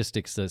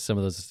statistics. Some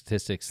of those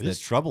statistics it's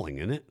troubling,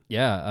 isn't it?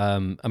 Yeah,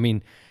 I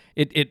mean,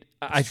 it's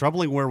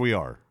troubling where we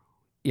are.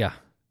 Yeah.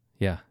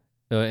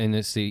 And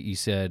you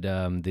said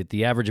that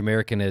the average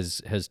American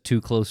has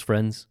 2 close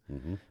friends,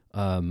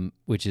 mm-hmm.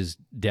 Which is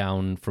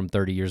down from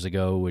 30 years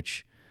ago.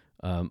 Which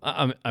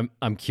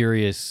I'm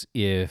curious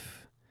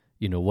if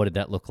what did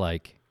that look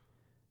like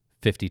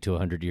 50 to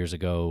 100 years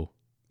ago?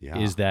 Yeah.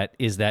 Is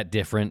that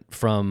different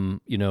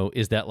from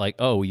is that like,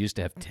 oh, we used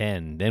to have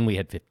 10, then we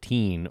had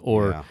 15,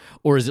 or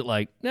is it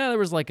like, no,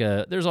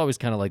 there's always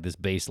kind of like this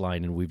baseline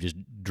and we've just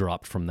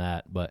dropped from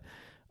that, but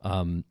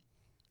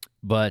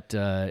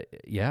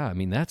yeah, I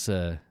mean, that's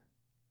a.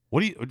 What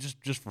do you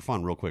just for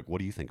fun, real quick? What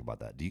do you think about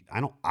that?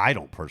 I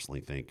don't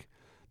personally think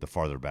the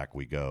farther back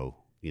we go,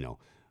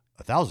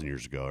 1,000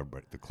 years ago,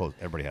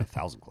 everybody had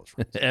 1,000 close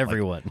friends.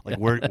 Everyone. Like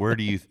where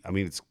do you? I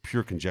mean, it's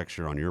pure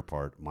conjecture on your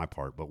part, my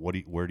part. But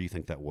where do you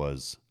think that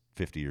was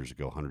 50 years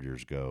ago, 100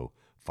 years ago,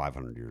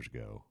 500 years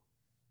ago?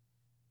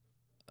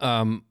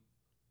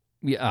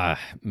 Yeah,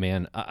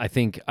 man. I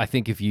think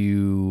if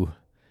you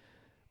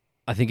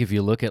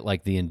look at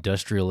like the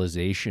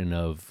industrialization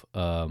of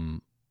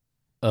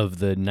of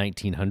the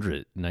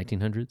 1900s.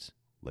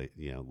 late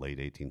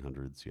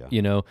 1800s.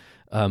 Yeah.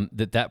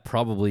 That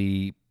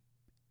probably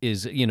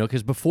is,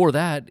 because before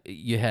that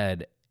you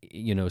had,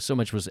 so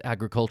much was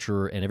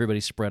agriculture and everybody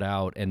spread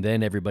out, and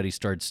then everybody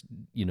starts,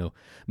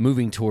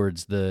 moving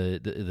towards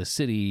the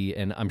city,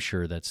 and I'm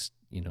sure that's,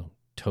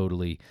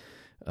 totally.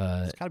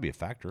 It's got to be a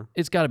factor.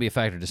 It's got to be a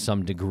factor to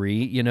some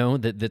degree,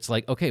 that's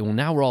like, okay, well,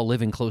 now we're all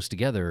living close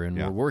together and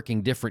we're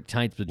working different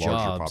types of Larger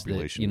jobs,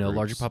 population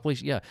larger groups.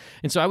 population. Yeah.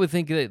 And so I would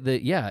think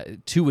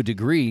that, to a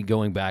degree,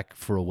 going back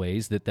for a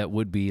ways, that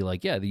would be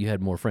like, that you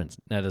had more friends.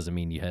 That doesn't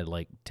mean you had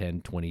like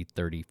 10, 20,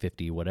 30,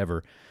 50,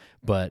 whatever.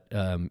 But,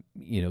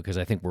 because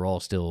I think we're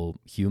all still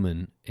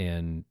human,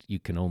 and you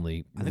can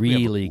only I think we have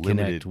really limited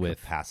connect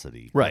with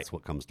capacity. Right. That's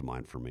what comes to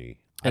mind for me.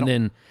 And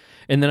then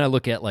I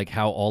look at like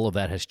how all of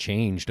that has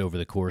changed over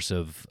the course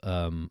of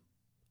the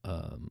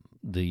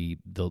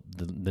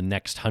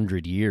next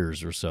 100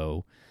 years or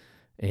so,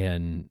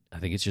 and I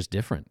think it's just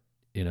different.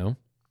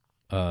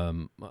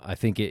 I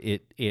think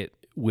it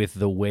with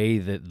the way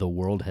that the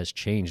world has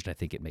changed, I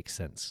think it makes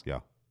sense.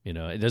 Yeah.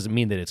 It doesn't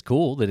mean that it's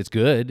cool, that it's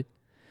good,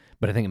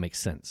 but I think it makes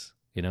sense.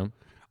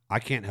 I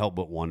can't help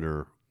but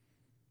wonder.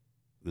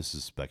 This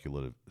is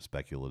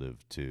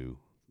speculative too.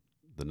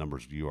 The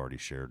numbers you already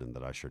shared and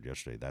that I shared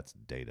yesterday, that's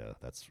data.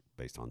 That's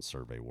based on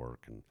survey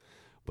work,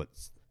 but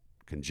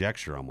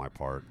conjecture on my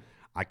part.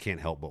 I can't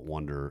help but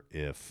wonder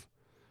if,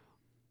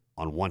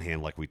 on one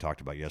hand, like we talked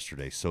about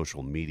yesterday,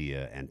 social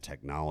media and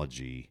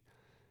technology,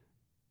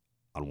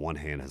 on one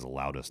hand, has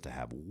allowed us to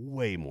have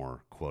way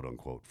more quote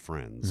unquote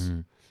friends,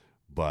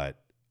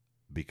 but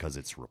because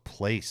it's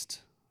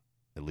replaced,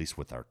 at least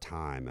with our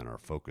time and our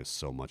focus,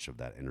 so much of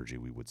that energy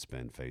we would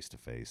spend face to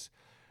face,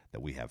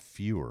 that we have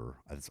fewer.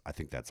 I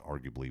think that's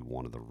arguably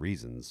one of the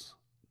reasons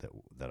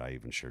that I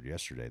even shared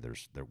yesterday.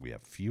 That we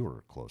have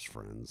fewer close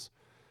friends,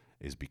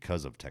 is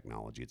because of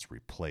technology. It's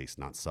replaced,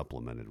 not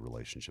supplemented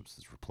relationships.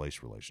 It's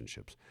replaced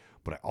relationships.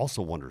 But I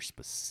also wonder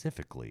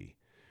specifically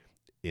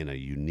in a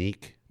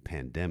unique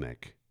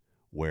pandemic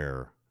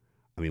where,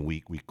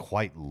 we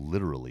quite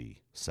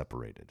literally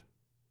separated.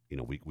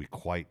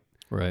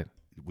 Right.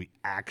 We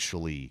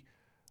actually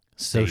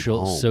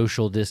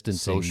social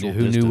distancing. Social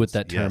Who knew what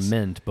that term yes.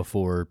 meant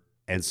before?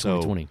 And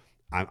so 2020.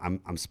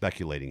 I'm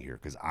speculating here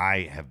because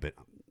I have been.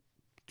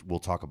 We'll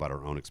talk about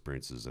our own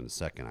experiences in a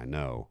second. I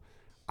know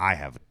I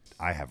have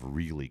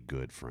really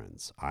good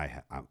friends.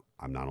 I'm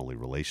not only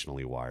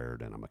relationally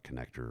wired, and I'm a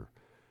connector,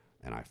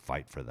 and I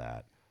fight for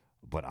that,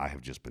 but I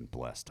have just been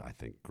blessed, I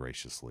think,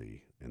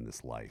 graciously in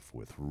this life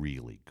with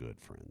really good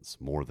friends,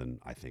 more than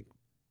I think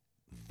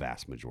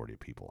vast majority of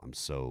people. I'm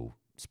so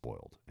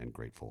spoiled and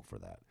grateful for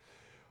that.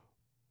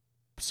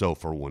 So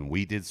for when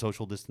we did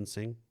social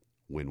distancing,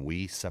 when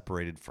we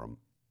separated from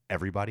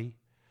everybody,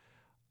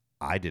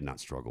 I did not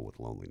struggle with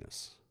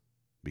loneliness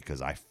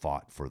because I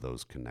fought for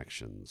those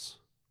connections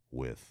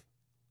with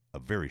a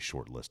very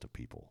short list of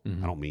people.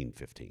 I don't mean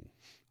 15.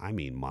 I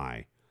mean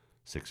my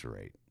 6 or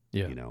 8,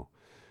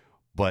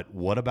 But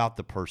what about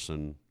the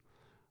person,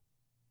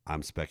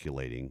 I'm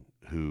speculating,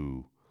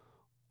 who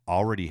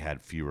already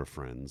had fewer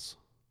friends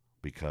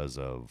because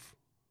of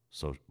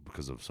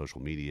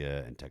social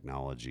media and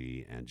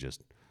technology, and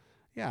just,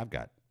 I've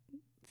got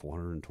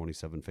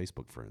 427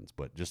 Facebook friends,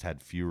 but just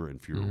had fewer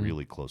and fewer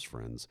really close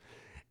friends.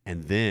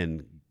 And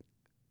then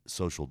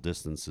social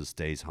distances,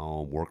 stays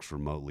home, works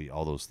remotely,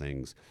 all those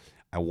things.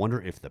 I wonder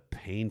if the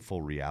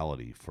painful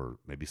reality for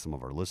maybe some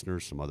of our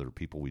listeners, some other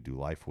people we do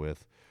life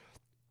with,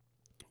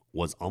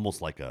 was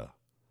almost like a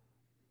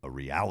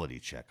reality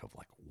check of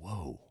like,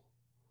 whoa,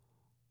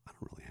 I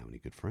don't really have any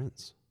good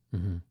friends.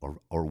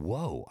 Or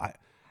whoa,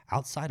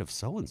 outside of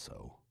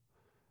so-and-so,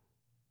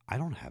 I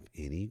don't have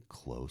any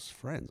close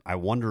friends. I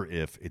wonder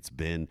if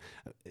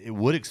it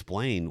would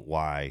explain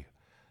why,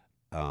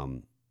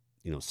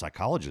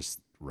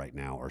 psychologists right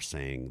now are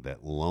saying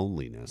that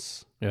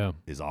loneliness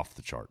is off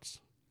the charts.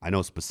 I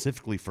know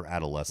specifically for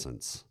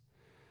adolescents,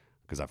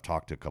 because I've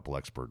talked to a couple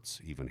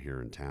experts even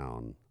here in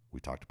town. We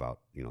talked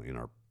about, in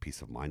our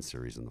Peace of Mind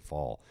series in the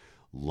fall,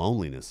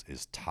 loneliness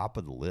is top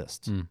of the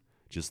list.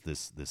 Just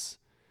this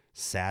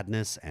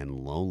sadness and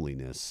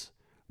loneliness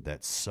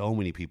that so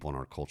many people in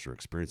our culture are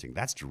experiencing.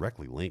 That's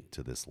directly linked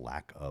to this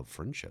lack of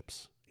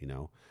friendships,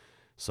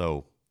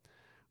 So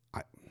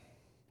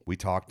we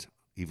talked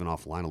even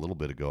offline a little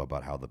bit ago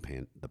about how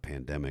the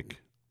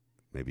pandemic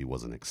maybe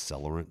was an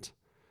accelerant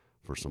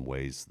for some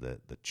ways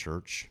that the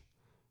church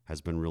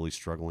has been really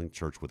struggling,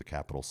 church with a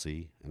capital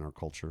C in our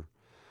culture.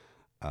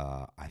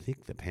 I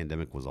think the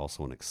pandemic was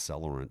also an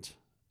accelerant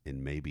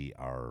in maybe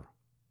our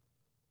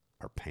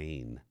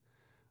pain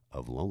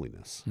of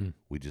loneliness.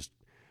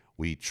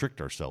 We tricked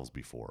ourselves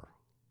before.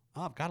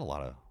 Oh, I've got a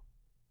lot of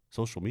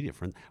social media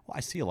friends. Well, I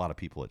see a lot of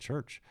people at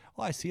church.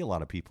 Well, I see a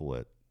lot of people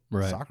at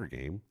the soccer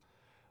game.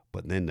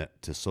 But then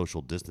to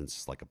social distance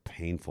is like a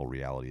painful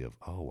reality of,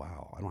 oh,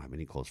 wow, I don't have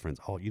any close friends.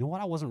 Oh, you know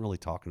what? I wasn't really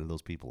talking to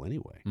those people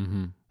anyway.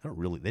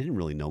 They didn't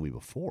really know me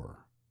before.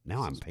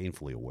 Now I'm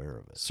painfully aware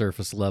of it.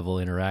 Surface level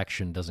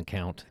interaction doesn't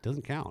count. It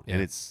doesn't count. Yeah.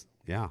 And it's,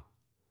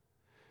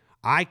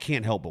 I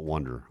can't help but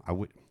wonder.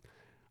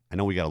 I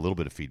know we got a little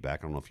bit of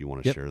feedback. I don't know if you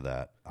want to share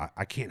that.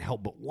 I can't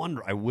help but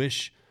wonder. I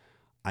wish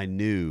I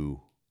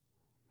knew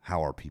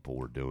how our people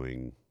were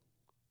doing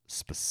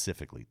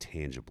specifically,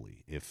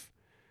 tangibly. If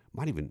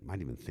might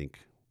even think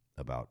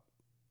about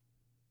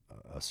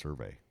a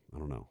survey. I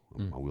don't know.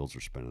 My wheels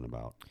are spinning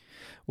about.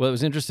 Well, it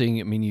was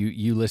interesting. I mean,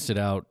 you listed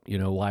out,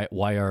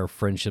 why are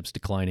friendships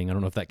declining? I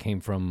don't know if that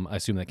came from, I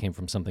assume that came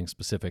from something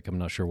specific. I'm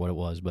not sure what it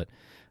was, but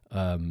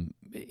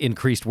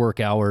increased work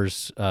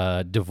hours,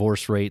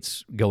 divorce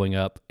rates going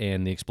up,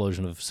 and the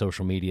explosion of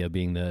social media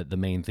being the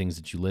main things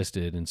that you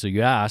listed. And so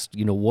you asked,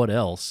 what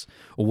else,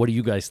 or what do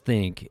you guys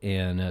think?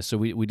 And so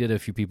we did a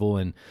few people,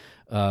 and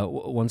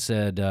one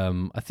said,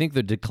 I think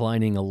they're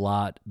declining a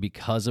lot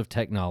because of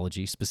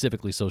technology,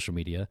 specifically social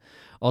media.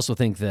 Also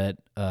think that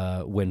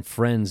when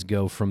friends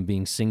go from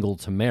being single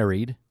to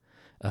married,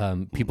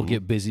 people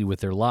get busy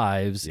with their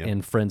lives,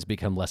 and friends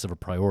become less of a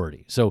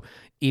priority. So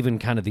even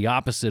kind of the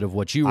opposite of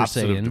what you were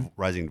saying,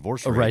 rising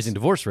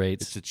divorce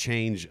rates. It's a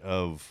change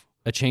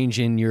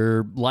in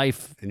your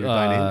life, in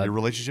your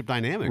relationship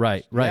dynamic.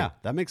 Right. Yeah,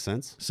 that makes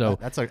sense. So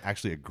that's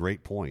actually a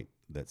great point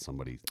that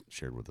somebody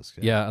shared with us.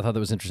 Yeah, I thought that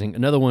was interesting.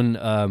 Another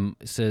one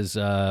says,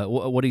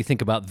 "What do you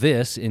think about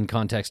this in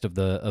context of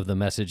the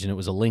message?" And it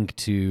was a link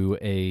to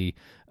a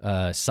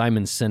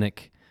Simon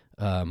Sinek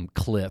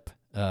clip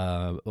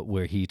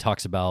where he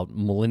talks about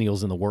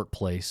millennials in the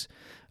workplace,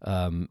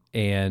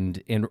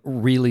 and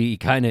really he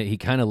kind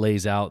of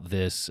lays out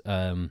this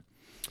that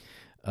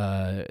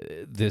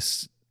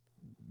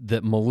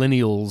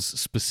millennials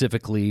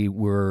specifically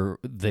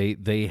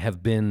they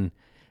have been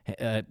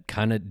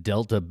kind of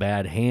dealt a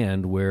bad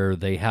hand, where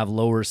they have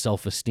lower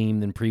self-esteem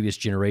than previous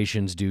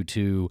generations due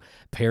to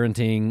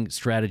parenting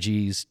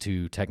strategies,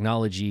 to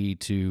technology,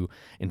 to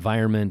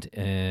environment,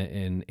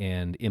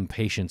 and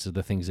impatience of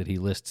the things that he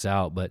lists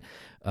out. But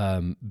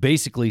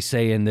basically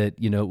saying that,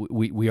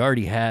 we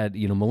already had,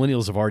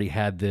 millennials have already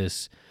had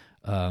this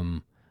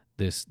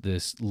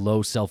this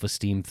low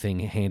self-esteem thing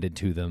handed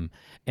to them,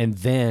 and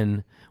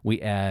then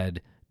we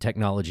add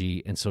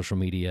technology and social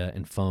media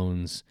and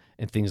phones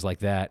and things like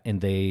that, and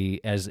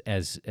they, as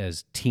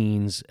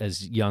teens,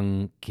 as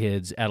young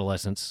kids,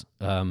 adolescents,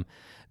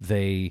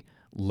 they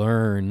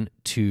learn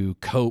to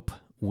cope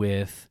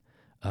with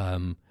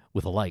the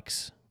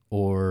likes,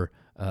 or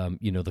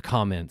the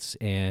comments,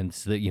 and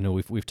so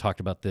that, we've talked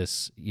about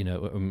this,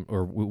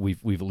 or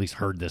we've at least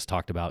heard this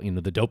talked about,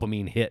 the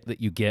dopamine hit that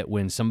you get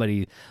when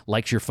somebody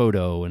likes your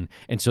photo, and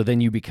so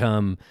then you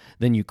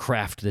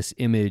craft this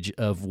image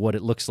of what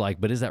it looks like,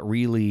 but is that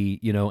really,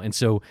 and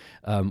so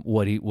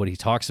what he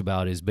talks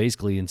about is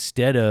basically,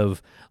 instead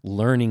of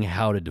learning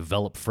how to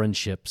develop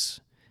friendships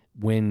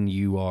when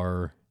you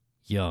are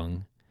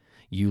young,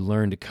 you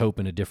learn to cope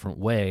in a different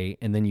way,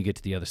 and then you get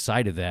to the other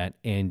side of that,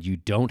 and you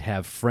don't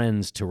have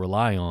friends to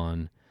rely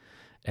on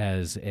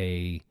as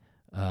you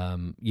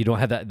don't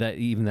have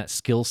that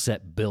skill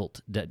set built,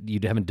 that you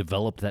haven't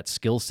developed that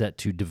skill set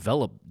to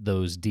develop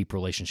those deep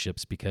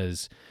relationships,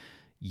 because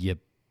you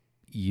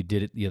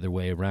did it the other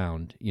way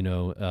around.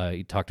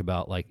 He talked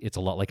about, like, it's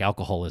a lot like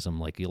alcoholism.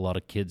 Like, a lot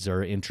of kids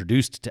are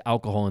introduced to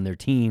alcohol in their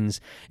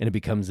teens, and it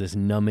becomes this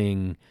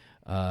numbing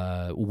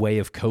way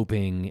of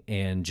coping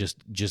and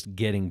just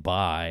getting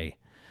by.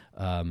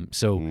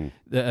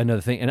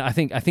 Another thing, and I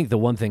think the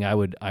one thing I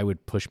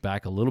would push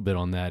back a little bit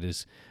on that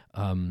is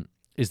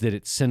that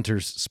it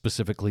centers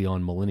specifically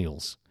on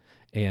millennials.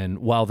 And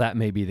while that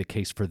may be the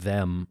case for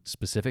them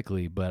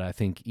specifically, but I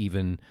think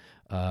even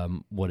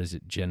what is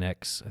it, Gen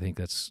X? I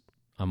think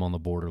I'm on the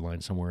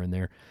borderline somewhere in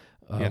there.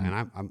 And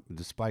I'm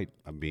despite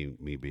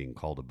me being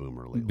called a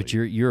boomer lately. But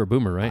you're a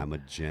boomer, right? I'm a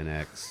Gen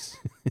X.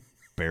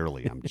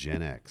 Barely. I'm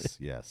Gen X.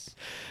 Yes.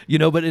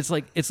 But it's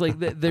like I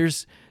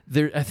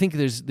think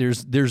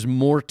there's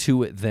more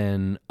to it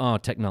than,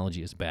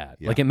 technology is bad.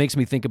 Yeah. Like, it makes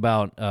me think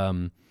about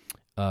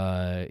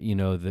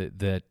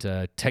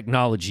that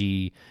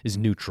technology is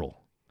neutral.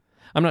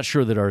 I'm not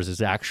sure that ours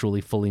is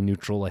actually fully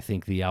neutral. I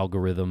think the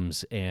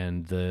algorithms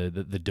and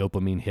the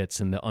dopamine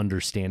hits and the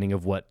understanding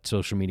of what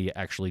social media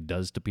actually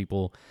does to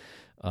people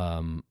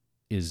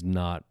is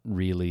not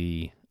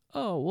really,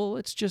 oh, well,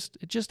 it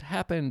just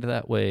happened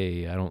that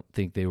way. I don't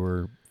think they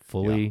were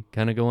fully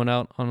kind of going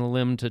out on a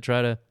limb to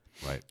try to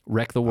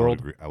wreck the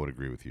world. I would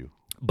agree with you.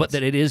 But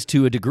that it is,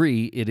 to a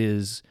degree, it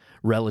is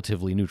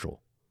relatively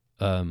neutral.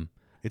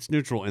 It's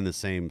neutral in the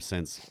same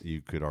sense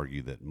you could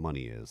argue that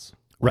money is.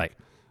 Right.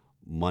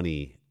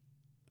 Money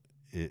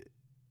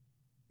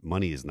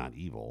is not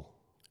evil.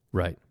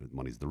 Right.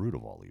 Money's the root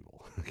of all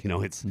evil.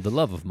 It's the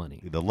love of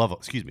money.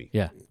 Excuse me.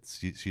 Yeah.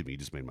 Excuse me. You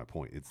just made my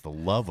point. It's the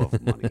love of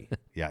money.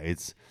 Yeah.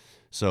 It's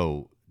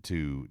so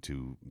to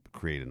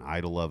create an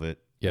idol of it,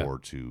 or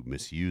to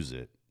misuse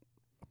it,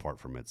 apart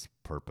from its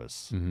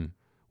purpose,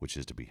 which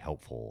is to be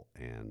helpful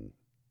and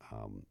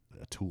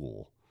a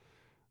tool.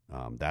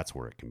 That's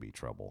where it can be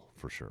trouble,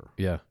 for sure.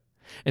 Yeah.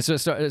 And so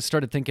I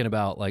started thinking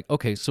about, like,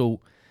 okay,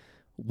 so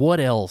what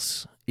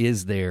else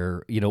is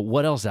there?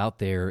 What else out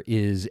there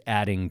is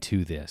adding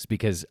to this?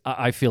 Because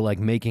I feel like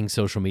making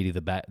social media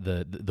the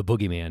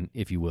boogeyman,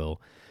 if you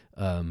will,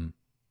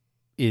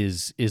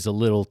 is a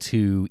little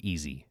too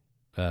easy.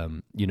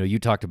 You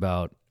talked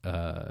about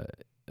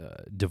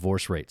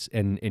divorce rates,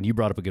 and you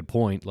brought up a good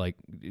point. Like,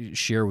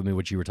 share with me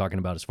what you were talking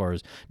about as far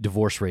as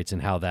divorce rates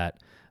and how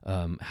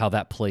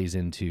that plays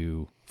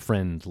into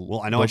friend.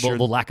 Well, I know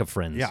the lack of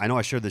friends. Yeah, I know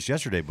I shared this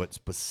yesterday, but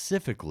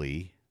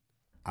specifically,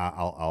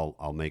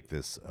 I'll make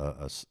this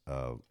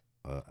an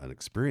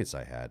experience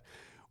I had.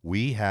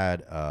 We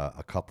had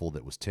a couple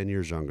that was 10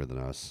 years younger than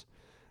us.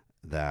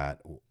 That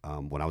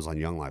when I was on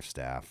Young Life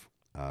staff,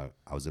 I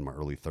was in my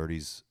early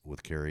 30s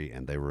with Carrie,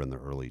 and they were in their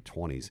early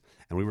 20s,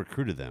 and we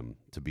recruited them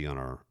to be on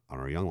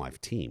our Young Life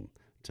team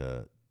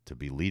to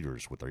be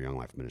leaders with our Young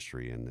Life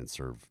ministry and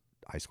serve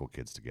high school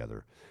kids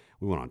together.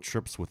 We went on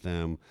trips with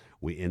them.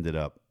 We ended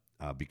up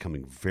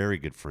becoming very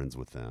good friends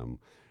with them.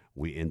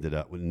 We ended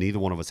up, neither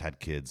one of us had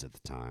kids at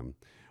the time.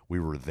 We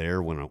were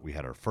there when we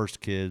had our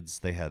first kids.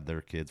 They had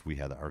their kids. We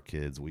had our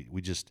kids.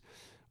 We just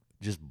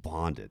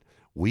bonded.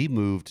 We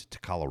moved to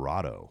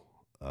Colorado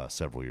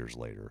several years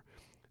later.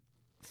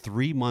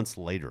 3 months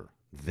later,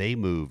 they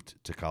moved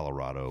to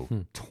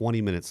Colorado,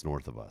 20 minutes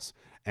north of us.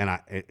 And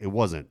it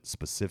wasn't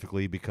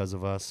specifically because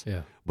of us,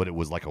 but it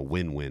was like a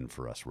win-win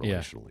for us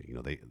relationally.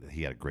 Yeah.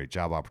 He had a great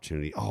job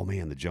opportunity. Oh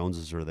man, the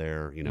Joneses are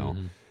there,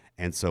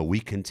 And so we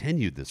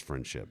continued this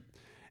friendship.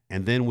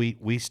 And then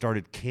we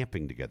started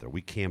camping together.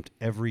 We camped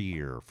every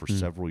year for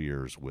several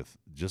years with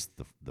just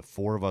the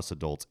four of us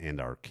adults and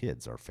our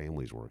kids. Our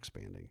families were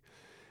expanding.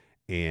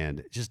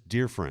 And just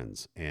dear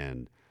friends.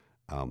 And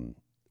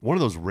one of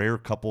those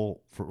rare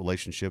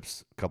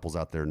relationships, couples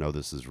out there know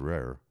this is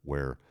rare,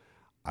 where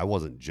I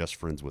wasn't just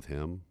friends with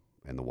him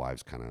and the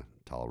wives kind of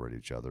tolerated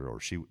each other, or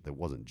it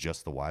wasn't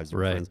just the wives that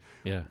were friends.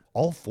 Yeah.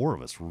 All four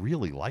of us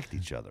really liked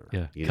each other.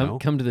 Yeah.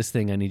 Come to this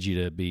thing. I need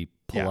you to be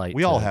polite. Yeah,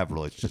 we all have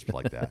relationships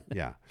like that.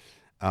 Yeah.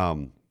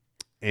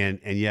 And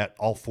yet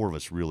all four of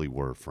us really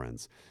were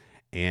friends.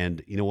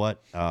 And you know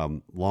what?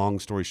 Long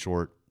story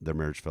short, their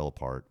marriage fell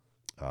apart.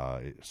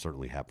 It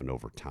certainly happened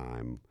over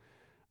time,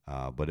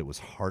 but it was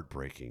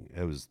heartbreaking.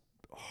 It was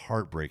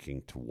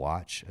heartbreaking to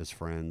watch as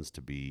friends,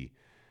 to be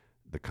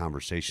the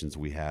conversations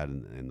we had,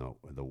 and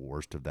the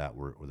worst of that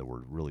were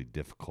really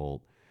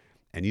difficult.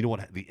 And you know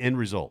what? The end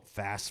result,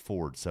 fast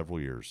forward several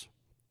years,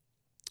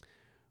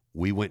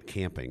 we went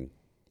camping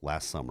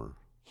last summer,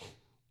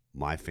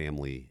 my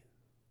family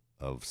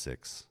of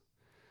 6,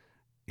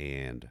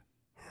 and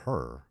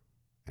her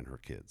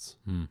kids,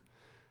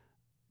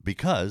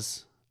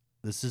 because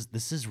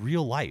this is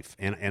real life,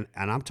 and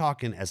I'm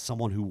talking as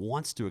someone who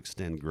wants to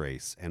extend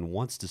grace and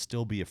wants to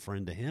still be a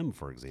friend to him.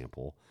 For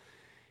example,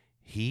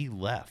 he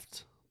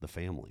left the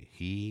family.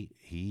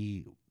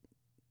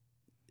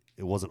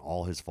 It wasn't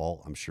all his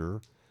fault, I'm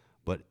sure,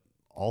 but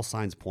all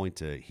signs point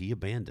to he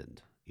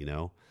abandoned.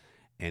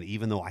 And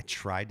even though I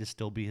tried to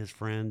still be his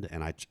friend,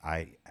 and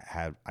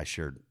I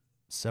shared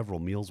several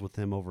meals with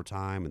him over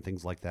time and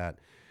things like that,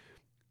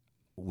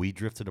 we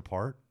drifted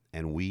apart,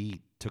 and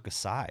we took a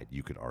side.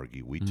 You could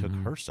argue we took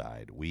her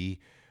side. We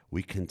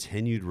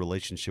continued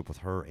relationship with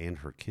her and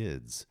her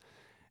kids,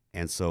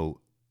 and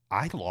so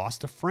I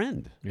lost a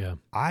friend. Yeah,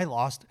 I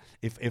lost.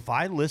 If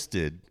I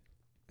listed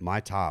my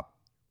top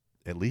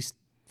at least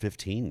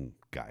 15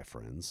 guy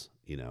friends,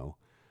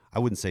 I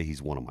wouldn't say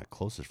he's one of my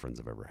closest friends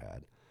I've ever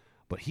had,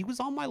 but he was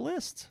on my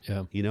list.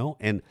 Yeah,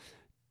 and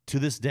to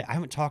this day, I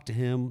haven't talked to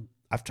him.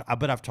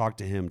 But I've talked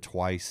to him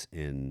twice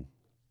in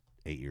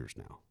 8 years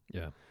now.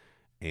 Yeah.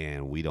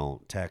 And we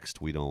don't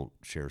text, we don't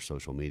share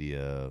social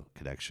media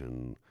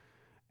connection,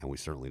 and we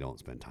certainly don't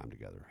spend time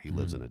together. He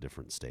lives in a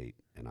different state,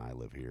 and I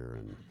live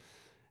here,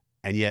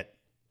 and yet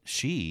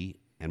she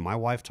and my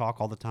wife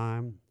talk all the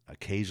time.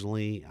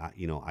 Occasionally,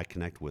 I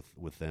connect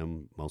with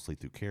them mostly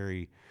through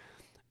Carrie.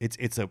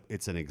 It's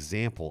an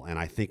example, and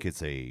I think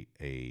it's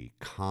a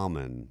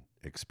common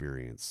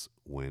experience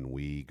when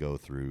we go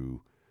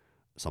through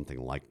something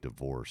like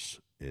divorce.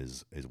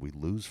 Is we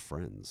lose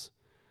friends.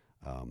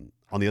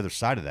 On the other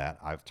side of that,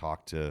 I've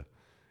talked to,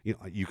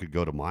 you could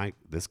go to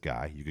this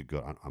guy. You could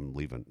go. I'm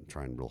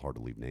trying real hard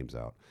to leave names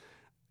out.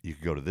 You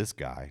could go to this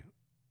guy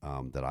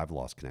that I've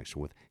lost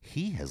connection with.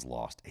 He has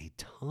lost a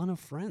ton of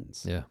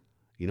friends. Yeah.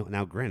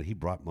 Now granted, he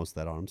brought most of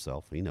that on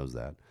himself. He knows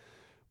that,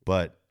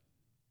 but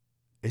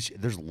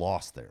there's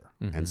loss there,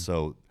 and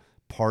so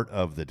part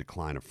of the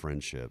decline of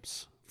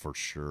friendships, for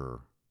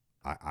sure.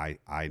 I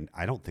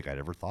don't think I'd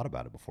ever thought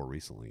about it before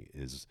recently,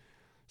 is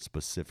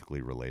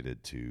specifically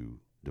related to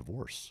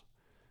divorce.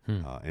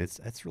 And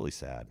it's really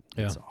sad.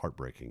 Yeah. It's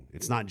heartbreaking.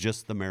 It's not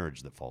just the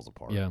marriage that falls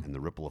apart and the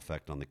ripple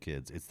effect on the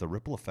kids. It's the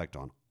ripple effect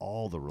on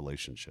all the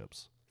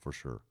relationships, for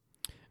sure.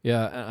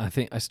 Yeah, I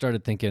think I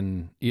started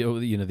thinking,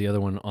 the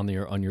other one on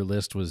your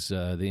list was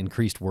the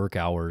increased work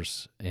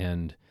hours,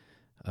 and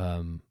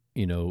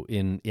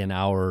in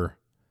our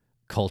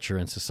culture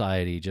and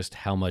society, just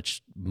how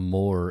much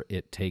more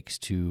it takes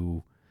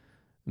to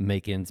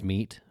make ends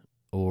meet,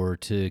 or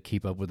to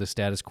keep up with the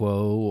status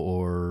quo,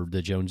 or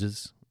the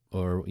Joneses,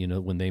 or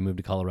when they moved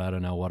to Colorado.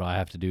 Now what do I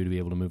have to do to be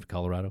able to move to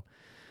Colorado?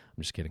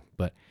 I'm just kidding,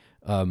 but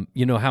how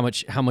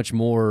much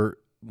more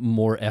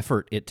more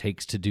effort it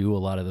takes to do a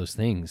lot of those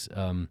things.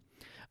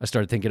 I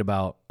started thinking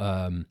about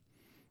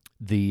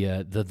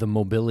the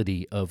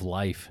mobility of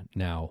life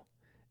now,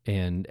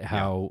 and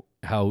how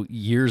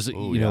years,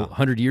 Oh,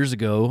 100 years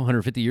ago,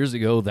 150 years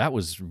ago, that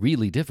was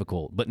really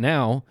difficult. But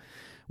now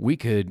we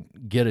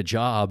could get a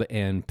job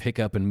and pick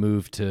up and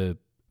move to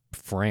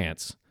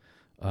France.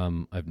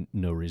 I have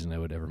no reason I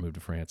would ever move to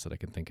France that I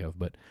can think of,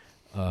 but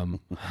I'm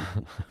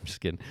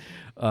just kidding.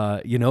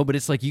 But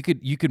it's like you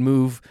could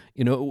move.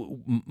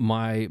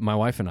 My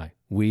wife and I,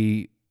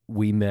 we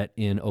met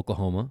in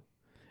Oklahoma,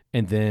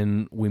 and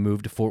then we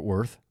moved to Fort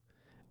Worth,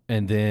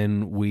 and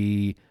then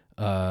we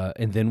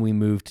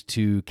moved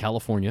to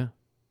California,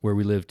 where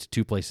we lived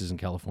 2 places in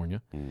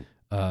California.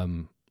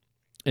 And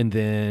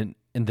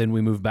then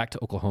we moved back to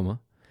Oklahoma,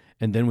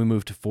 and then we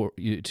moved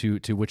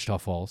to Wichita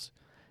Falls,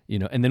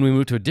 and then we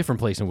moved to a different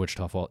place in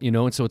Wichita Falls,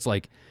 and so it's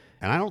like,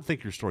 And I don't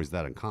think your story's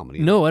that uncommon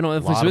either. no, I don't. A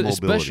lot of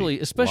Especially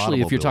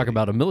mobility. if you're talking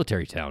about a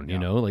military town,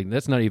 like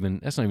that's not even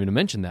to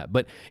mention that.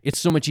 But it's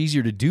so much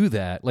easier to do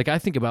that. Like I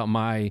think about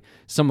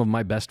some of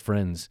my best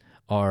friends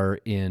are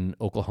in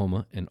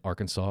Oklahoma and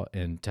Arkansas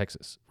and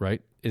Texas,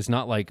 right? It's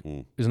not like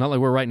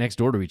we're right next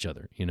door to each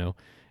other,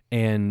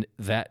 and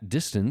that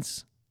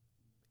distance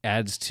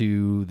adds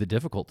to the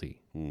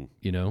difficulty,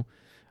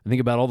 I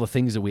think about all the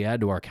things that we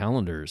add to our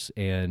calendars,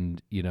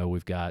 and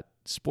we've got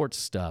sports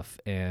stuff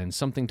and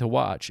something to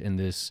watch, and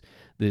this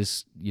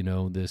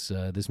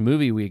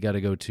movie we got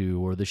to go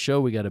to, or the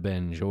show we got to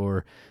binge,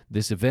 or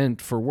this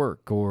event for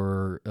work,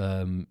 or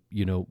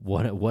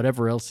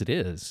whatever else it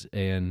is,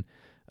 and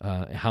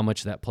how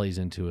much that plays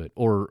into it,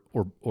 or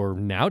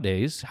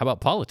nowadays, how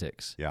about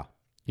politics? Yeah.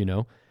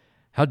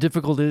 How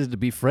difficult it is to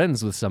be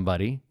friends with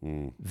somebody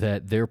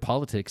that their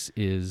politics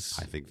is.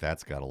 I think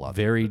that's got a lot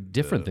very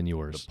different than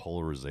yours. The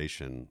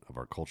polarization of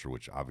our culture,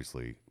 which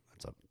obviously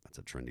that's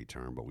a trendy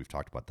term, but we've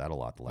talked about that a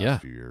lot the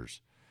last few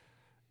years.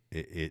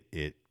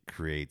 It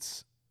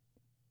creates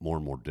more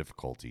and more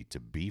difficulty to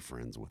be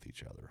friends with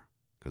each other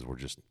because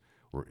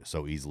we're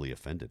so easily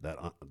offended. That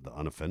the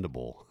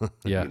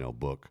Unoffendable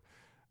book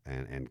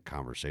and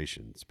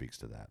conversation speaks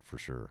to that for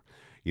sure.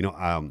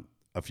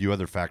 A few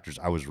other factors.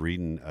 I was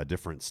reading a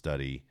different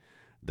study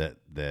that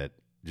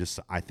just,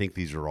 I think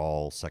these are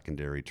all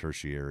secondary,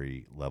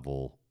 tertiary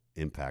level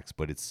impacts,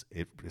 but it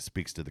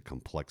speaks to the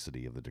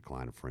complexity of the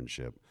decline of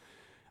friendship.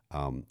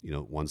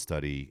 One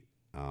study,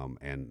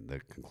 and the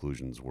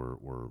conclusions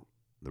were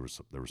there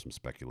was some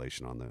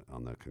speculation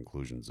on the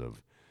conclusions of,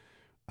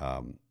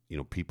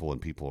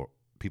 people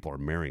are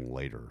marrying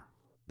later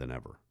than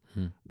ever.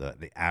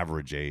 The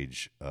average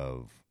age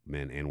of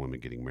men and women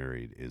getting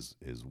married is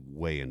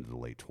way into the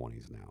late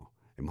 20s now.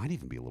 It might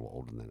even be a little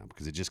older than that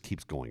because it just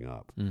keeps going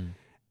up.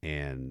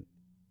 And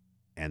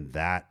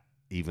that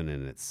even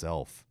in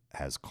itself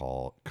has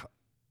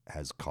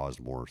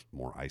caused more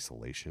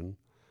isolation.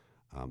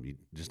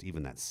 Just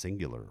even that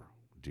singular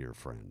dear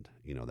friend,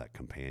 that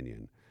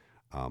companion.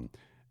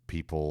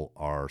 People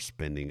are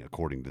spending,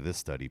 according to this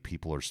study,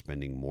 people are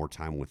spending more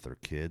time with their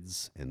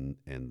kids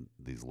in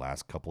these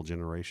last couple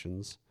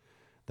generations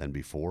than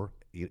before.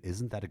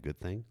 Isn't that a good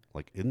thing?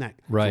 Like, isn't that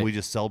right? Can we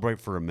just celebrate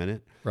for a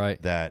minute?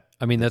 Right.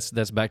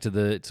 That's back to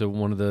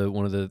one of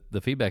the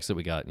feedbacks that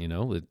we got.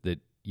 That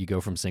you go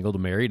from single to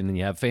married, and then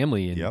you have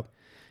family. And yep.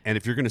 And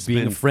if you're going to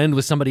being a friend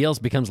with somebody else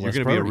becomes less.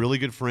 You're going to be a really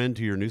good friend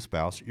to your new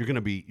spouse. You're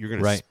going to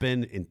right.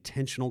 spend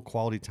intentional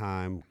quality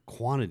time,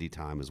 quantity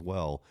time as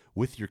well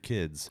with your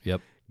kids. Yep.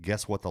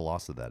 Guess what the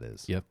loss of that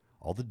is? Yep.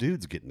 All the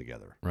dudes getting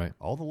together. Right.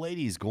 All the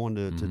ladies going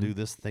to do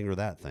this thing or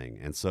that thing,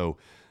 and so.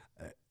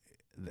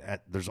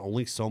 There's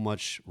only so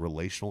much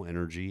relational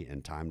energy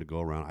and time to go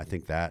around. I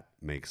think that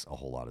makes a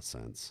whole lot of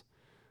sense.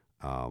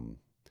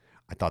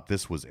 I thought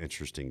this was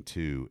interesting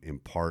too, in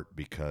part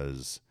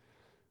because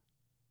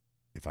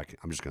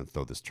I'm just going to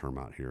throw this term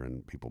out here,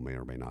 and people may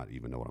or may not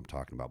even know what I'm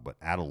talking about. But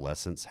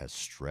adolescence has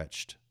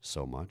stretched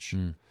so much.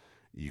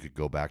 You could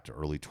go back to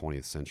early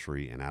 20th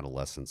century, and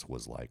adolescence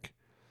was like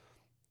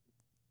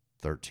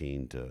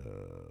 13 to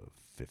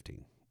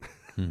 15.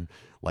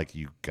 Like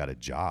you got a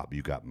job,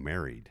 you got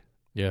married.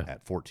 Yeah.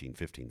 At 14,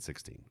 15,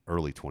 16,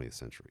 early 20th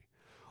century,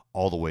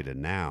 all the way to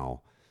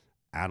now,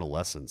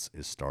 adolescence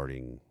is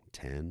starting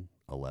 10,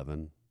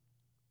 11,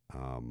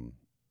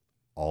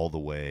 all the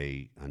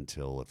way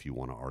until, if you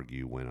want to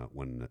argue,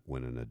 when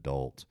an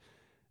adult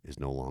is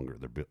no longer,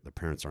 their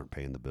parents aren't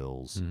paying the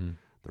bills,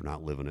 they're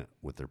not living it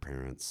with their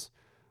parents,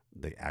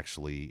 they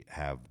actually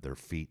have their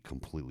feet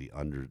completely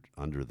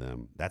under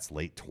them. That's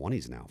late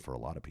 20s now for a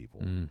lot of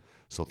people.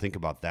 So think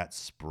about that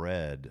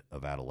spread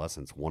of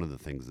adolescence. One of the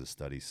things this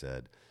study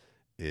said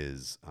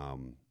is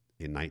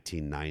in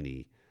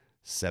 1990,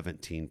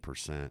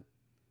 17%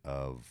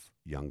 of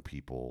young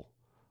people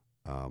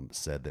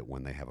said that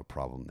when they have a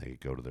problem, they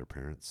go to their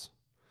parents.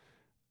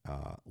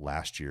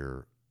 Last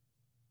year,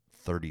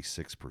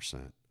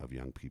 36% of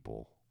young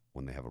people,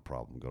 when they have a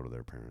problem, go to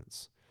their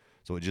parents.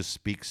 So it just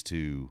speaks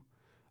to,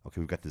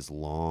 okay, we've got this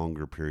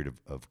longer period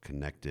of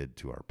connected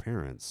to our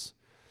parents,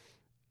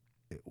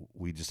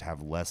 we just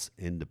have less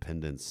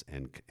independence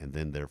and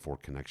then therefore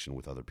connection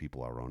with other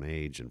people our own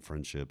age and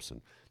friendships.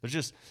 And there's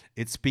just,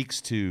 it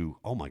speaks to,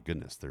 oh my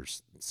goodness,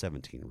 there's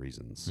 17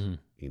 reasons,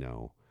 you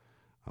know.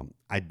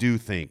 I do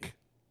think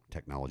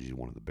technology is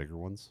one of the bigger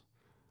ones.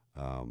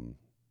 And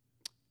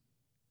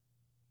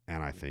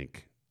I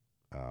think,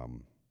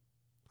 I'm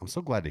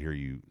so glad to hear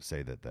you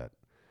say that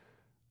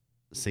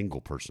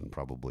single person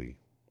probably,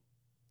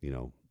 you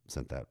know,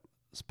 sent that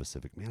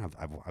specific, man,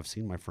 I've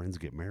seen my friends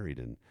get married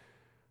and,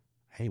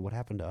 hey, what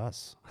happened to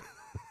us?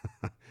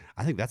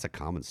 I think that's a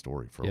common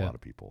story for a lot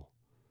of people.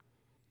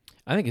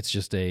 I think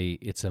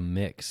it's a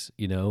mix,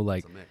 you know,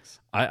 like It's a mix.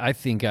 I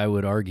think I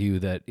would argue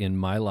that in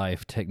my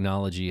life,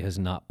 technology has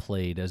not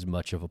played as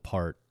much of a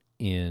part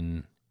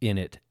in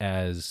it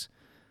as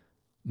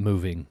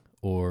moving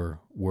or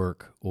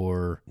work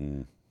or,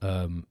 you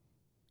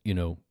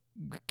know,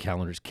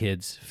 calendars,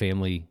 kids,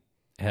 family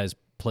has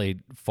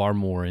played far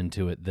more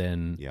into it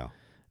than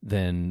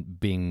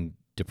being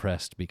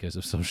depressed because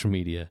of social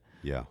media.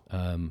 Yeah.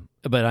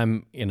 But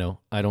I'm, you know,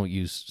 I don't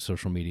use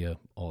social media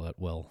all that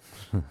well.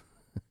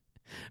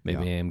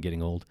 Maybe I am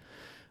getting old.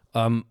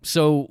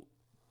 So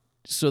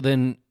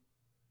then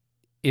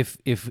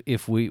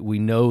if we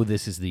know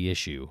this is the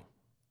issue,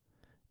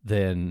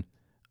 then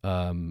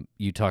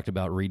you talked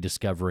about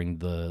rediscovering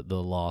the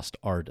lost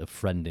art of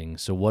friending.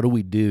 So what do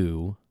we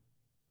do?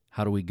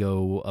 How do we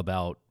go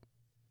about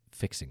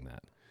fixing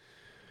that?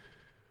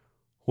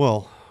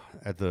 Well,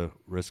 at the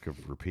risk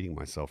of repeating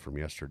myself from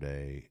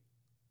yesterday,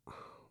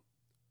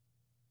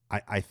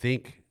 I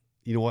think,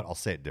 you know what? I'll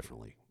say it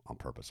differently on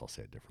purpose. I'll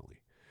say it differently.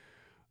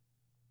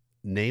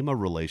 Name a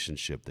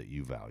relationship that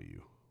you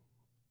value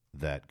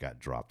that got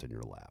dropped in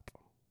your lap,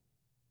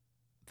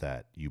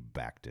 that you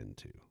backed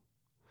into.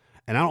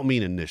 And I don't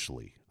mean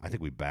initially. I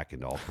think we back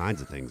into all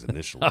kinds of things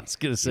initially. I was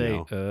going to say,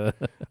 you know?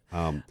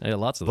 I got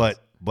lots of those.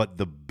 But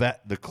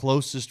the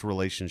closest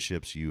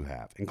relationships you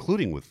have,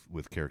 including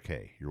with Care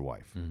K, your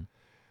wife,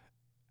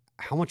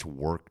 how much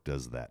work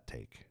does that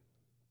take?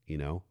 You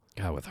know?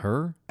 God, with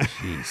her?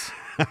 Jeez.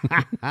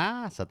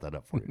 Set that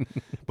up for you.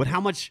 But how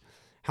much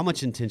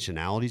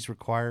intentionality is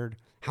required?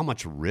 How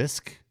much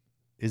risk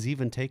is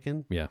even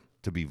taken? Yeah.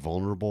 To be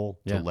vulnerable,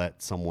 to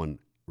let someone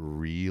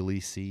really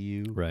see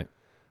you. Right.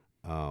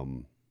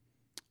 I've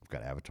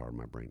got Avatar in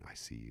my brain. I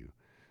see you.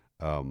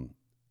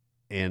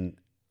 And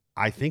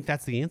I think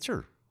that's the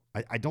answer.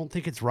 I don't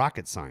think it's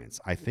rocket science.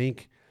 I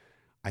think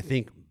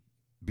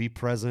be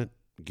present,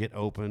 get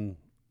open,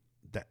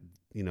 that,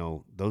 you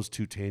know, those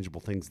two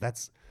tangible things,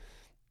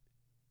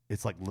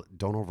 it's like,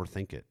 don't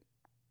overthink it.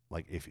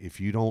 Like if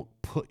you don't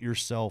put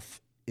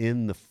yourself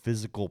in the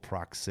physical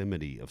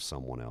proximity of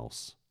someone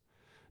else,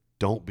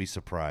 don't be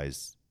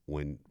surprised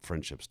when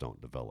friendships don't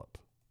develop.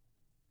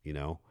 You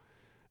know,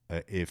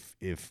 if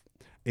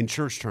in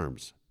church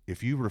terms,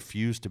 if you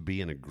refuse to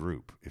be in a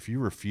group, if you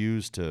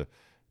refuse to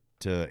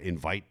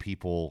invite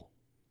people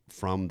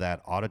from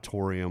that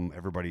auditorium,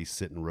 everybody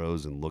sit in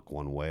rows and look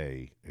one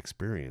way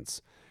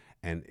experience,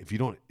 and if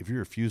you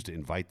refuse to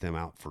invite them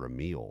out for a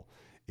meal,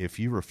 if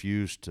you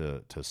refuse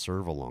to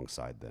serve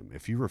alongside them,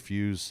 if you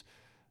refuse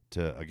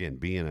to, again,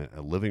 be in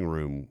a living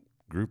room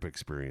group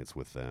experience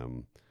with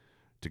them,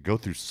 to go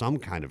through some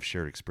kind of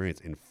shared experience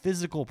in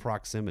physical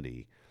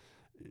proximity,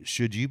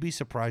 should you be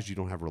surprised you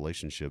don't have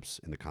relationships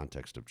in the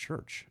context of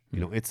church?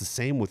 You know, it's the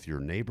same with your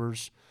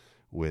neighbors,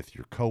 with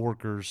your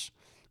coworkers.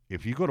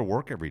 If you go to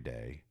work every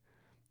day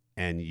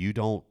and you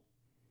don't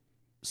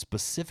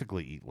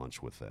specifically eat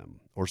lunch with them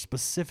or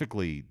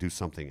specifically do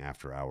something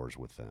after hours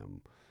with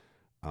them,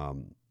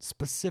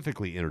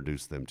 specifically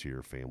introduce them to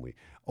your family,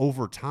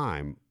 over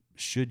time,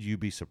 should you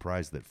be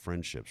surprised that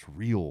friendships,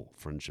 real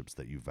friendships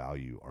that you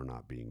value, are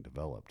not being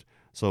developed?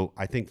 So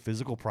I think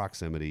physical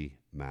proximity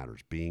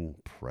matters, being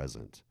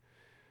present.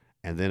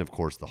 And then, of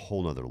course, the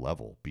whole nother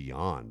level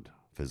beyond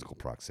physical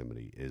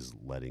proximity is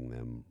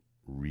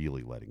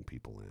really letting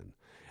people in.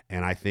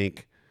 And I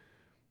think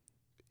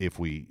if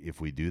we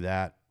do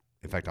that,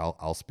 in fact,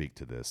 I'll speak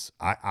to this.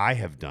 I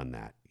have done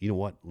that. You know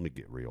what? Let me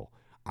get real.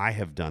 I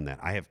have done that.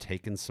 I have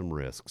taken some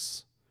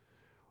risks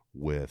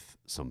with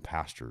some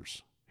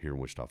pastors here in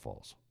Wichita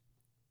Falls.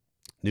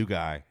 New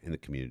guy in the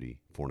community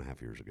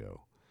 4.5 years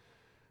ago.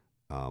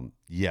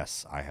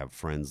 Yes, I have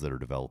friends that are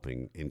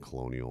developing in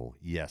Colonial.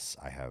 Yes,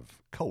 I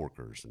have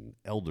coworkers and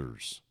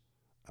elders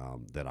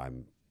that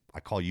I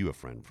call you a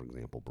friend, for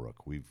example,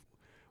 Brooke. We've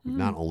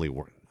not only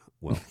worked,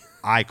 well,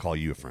 I call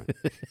you a friend.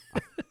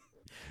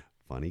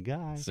 Funny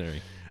guy.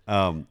 Sorry.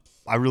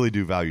 I really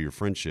do value your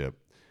friendship.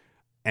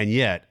 And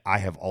yet, I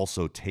have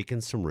also taken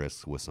some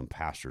risks with some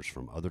pastors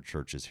from other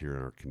churches here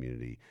in our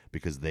community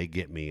because they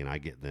get me and I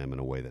get them in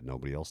a way that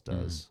nobody else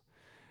does.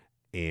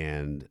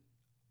 And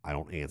I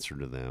don't answer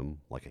to them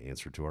like I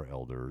answer to our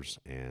elders,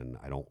 and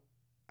I don't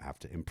have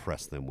to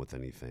impress them with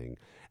anything.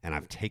 And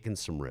I've taken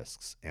some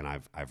risks, and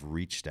I've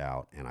reached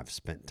out, and I've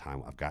spent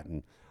time.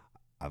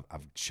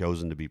 I've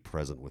chosen to be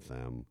present with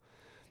them.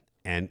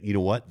 And you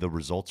know what? The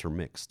results are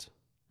mixed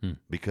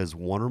because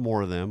one or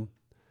more of them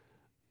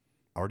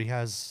already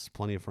has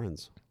plenty of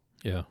friends.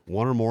 Yeah.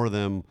 One or more of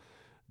them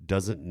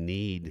doesn't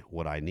need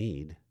what I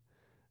need,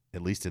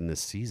 at least in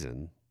this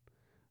season.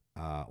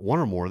 One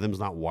or more of them is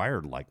not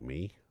wired like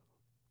me,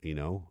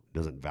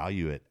 doesn't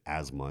value it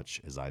as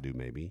much as I do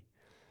maybe.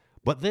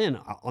 But then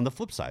on the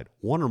flip side,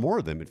 one or more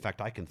of them, in fact,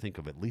 I can think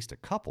of at least a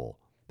couple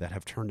that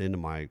have turned into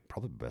my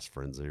probably best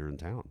friends here in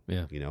town.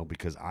 Yeah.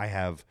 Because I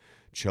have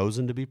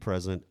chosen to be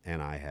present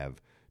and I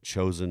have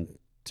chosen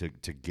to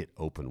get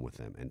open with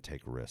them and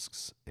take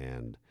risks.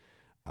 And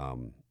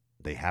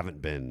they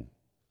haven't been,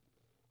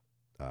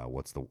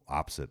 what's the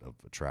opposite of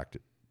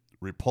attracted?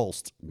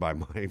 Repulsed by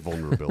my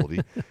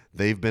vulnerability.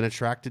 They've been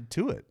attracted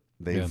to it.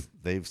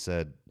 They've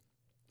said,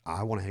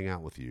 I want to hang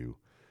out with you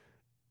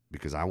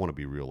because I want to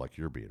be real like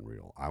you're being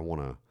real. I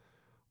want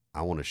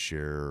to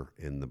share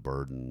in the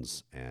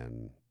burdens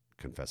and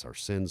confess our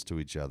sins to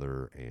each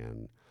other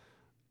and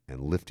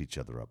lift each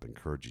other up,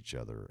 encourage each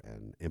other,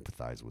 and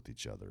empathize with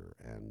each other.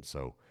 And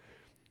so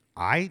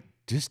I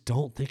just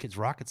don't think it's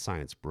rocket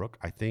science, Brooke.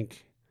 I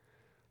think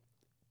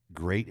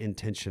great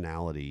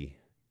intentionality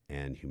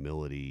and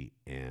humility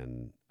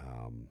and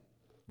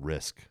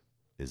risk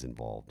is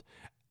involved.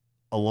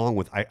 Along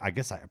with, I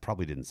guess I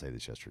probably didn't say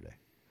this yesterday.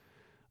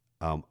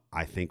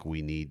 I think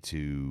we need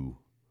to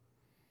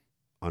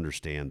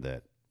understand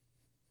that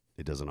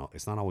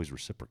it's not always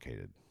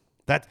reciprocated.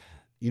 That,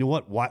 you know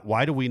what?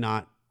 Why do we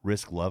not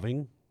risk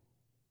loving?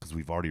 Because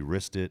we've already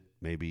risked it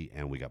maybe,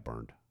 and we got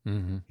burned.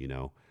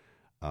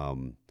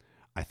 Mm-hmm.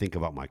 I think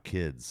about my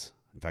kids.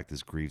 In fact,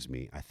 this grieves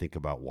me. I think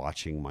about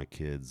watching my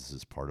kids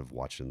as part of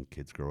watching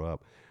kids grow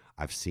up.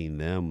 I've seen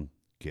them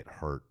get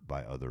hurt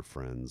by other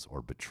friends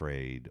or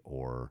betrayed,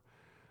 or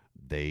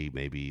they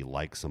maybe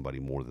like somebody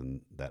more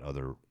than that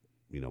other,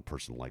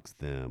 person likes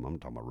them. I'm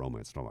talking about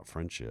romance, I'm talking about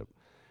friendship.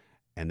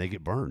 And they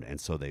get burned. And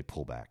so they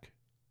pull back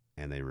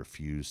and they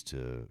refuse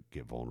to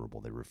get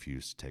vulnerable. They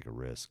refuse to take a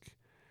risk.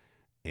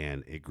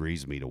 And it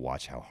grieves me to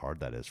watch how hard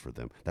that is for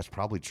them. That's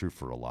probably true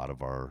for a lot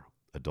of our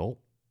adult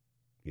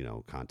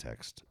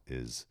context.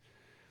 Is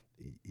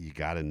you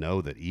got to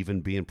know that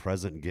even being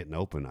present and getting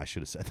open, I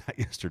should have said that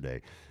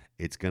yesterday,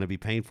 it's going to be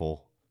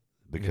painful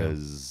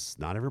because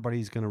not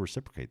everybody's going to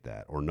reciprocate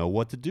that or know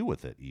what to do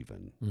with it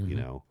even,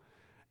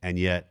 and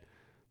yet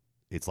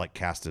it's like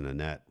casting a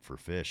net for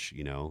fish.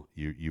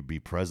 You be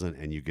present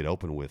and you get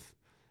open with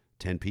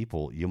 10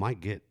 people, you might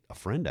get a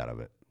friend out of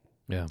it.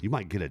 Yeah. You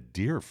might get a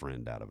dear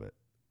friend out of it,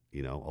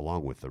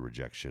 along with the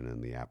rejection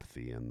and the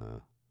apathy and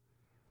the,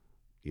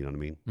 you know what I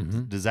mean?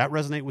 Mm-hmm. Does that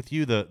resonate with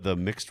you, the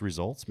mixed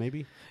results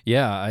maybe?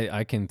 Yeah,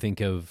 I can think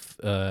of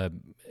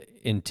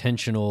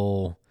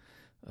intentional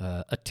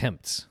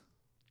attempts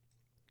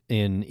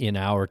in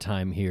our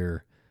time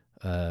here,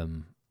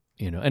 and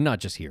not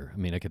just here. I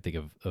mean, I could think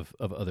of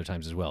other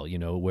times as well,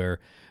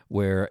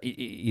 where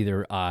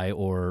either I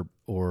or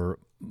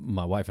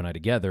my wife and I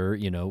together,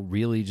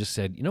 really just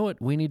said, you know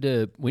what, we need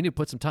to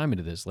put some time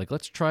into this. Like,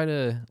 let's try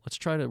to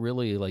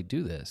really like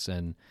do this,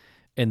 and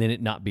then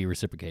it not be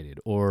reciprocated,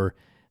 or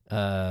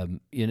and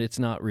it's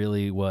not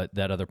really what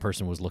that other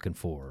person was looking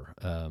for.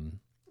 I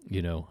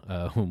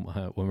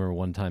remember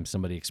one time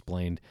somebody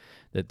explained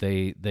that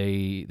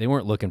they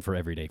weren't looking for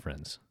everyday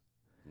friends.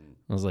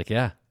 I was like,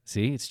 yeah,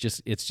 see,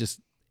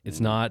 it's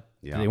not,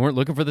 they weren't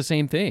looking for the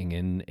same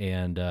thing.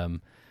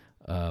 And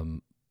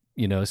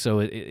so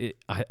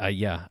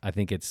I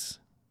think it's,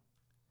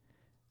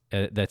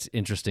 that's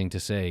interesting to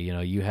say.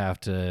 You have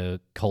to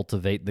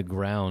cultivate the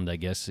ground, I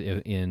guess,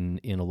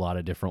 in a lot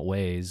of different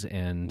ways,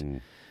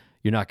 and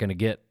you're not going to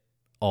get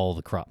all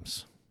the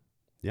crops.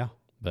 Yeah.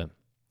 But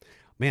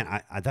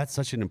man, that's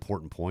such an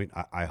important point.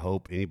 I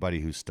hope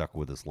anybody who's stuck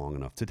with us long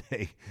enough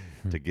today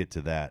to get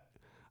to that,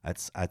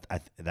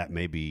 that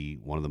may be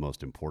one of the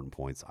most important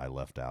points I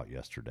left out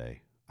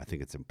yesterday. I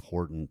think it's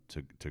important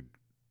to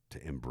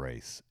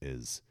embrace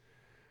is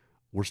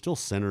we're still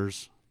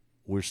sinners.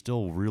 We're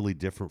still really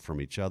different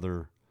from each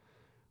other.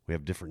 We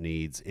have different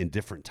needs in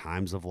different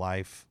times of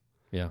life.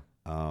 Yeah.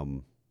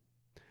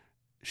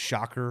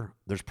 Shocker,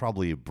 there's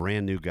probably a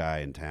brand new guy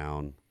in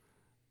town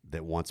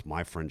that wants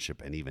my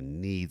friendship and even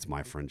needs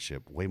my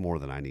friendship way more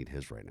than I need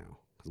his right now.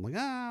 I'm like,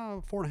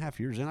 4.5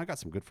 years in, I got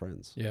some good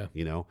friends. Yeah.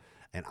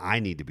 And I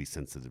need to be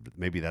sensitive.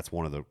 Maybe that's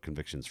one of the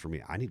convictions for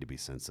me. I need to be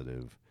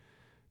sensitive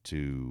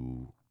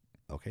to,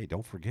 okay,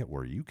 don't forget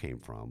where you came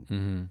from.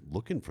 Mm-hmm.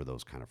 Looking for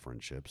those kind of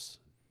friendships.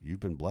 You've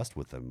been blessed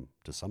with them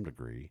to some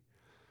degree.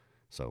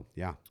 So,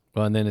 yeah.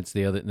 Well, and then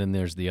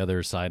there's the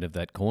other side of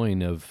that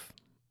coin of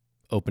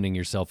opening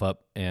yourself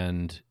up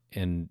and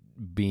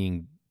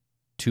being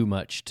too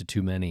much to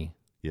too many.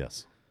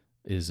 Yes.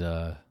 Is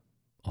a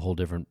whole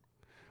different.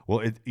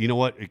 Well, you know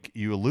what?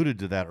 You alluded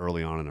to that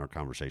early on in our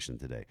conversation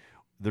today.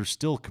 There's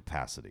still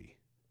capacity,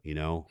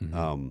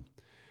 Mm-hmm.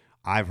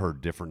 I've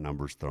heard different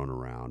numbers thrown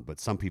around, but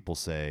some people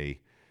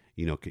say,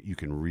 you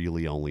can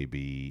really only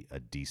be a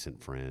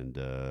decent friend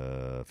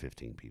to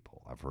 15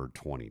 people. I've heard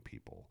 20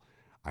 people.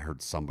 I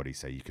heard somebody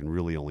say you can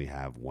really only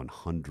have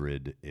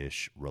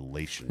 100-ish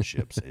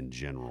relationships in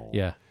general.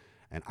 Yeah.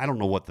 And I don't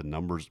know what the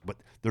numbers, but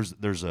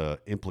there's a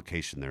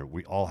implication there.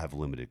 We all have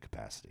limited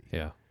capacity.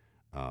 Yeah.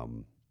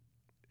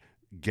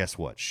 Guess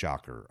what?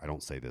 Shocker. I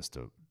don't say this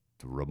to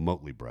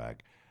remotely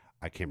brag.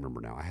 I can't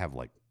remember now. I have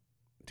like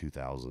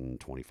 2,000,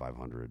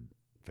 2,500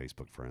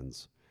 Facebook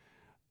friends.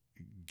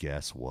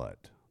 Guess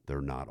what?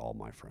 They're not all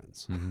my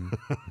friends.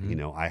 You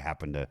know, I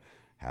happen to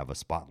have a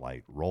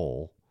spotlight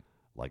role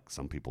like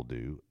some people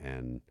do.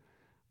 And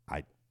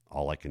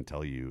all I can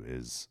tell you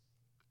is,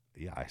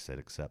 yeah, I said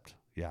accept.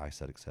 Yeah, I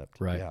said accept.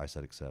 Right. Yeah, I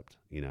said accept,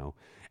 you know.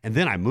 And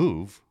then I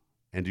move.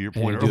 And to your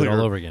point do it earlier,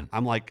 all over again.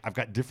 I'm like, I've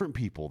got different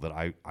people that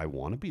I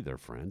want to be their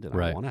friend and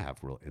I want to have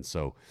real. And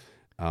so,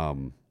 I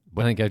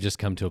think I've just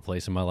come to a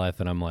place in my life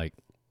that I'm like,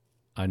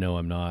 I know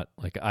I'm not.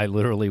 Like, I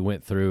literally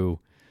went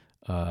through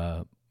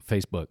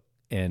Facebook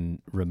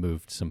and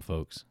removed some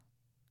folks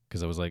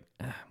because I was like,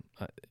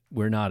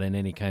 we're not in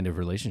any kind of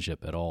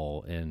relationship at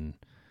all. And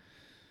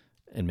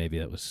maybe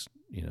that was,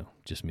 you know,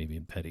 just me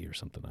being petty or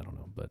something. I don't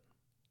know, but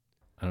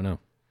I don't know.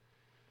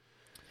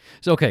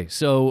 So, okay.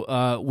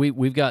 So,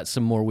 we've got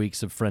some more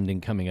weeks of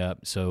friending coming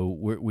up. So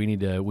we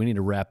need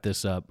to wrap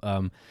this up.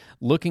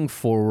 Looking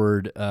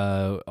forward,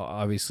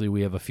 obviously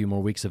we have a few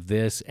more weeks of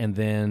this, and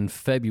then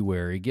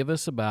February. Give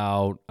us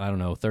about, I don't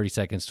know, 30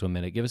 seconds to a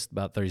minute. Give us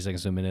about 30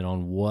 seconds to a minute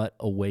on what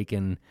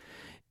Awaken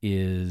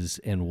is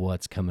and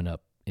what's coming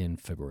up in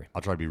February.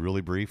 I'll try to be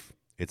really brief.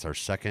 It's our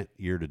second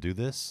year to do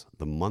this.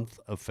 The month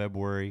of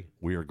February,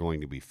 we are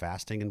going to be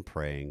fasting and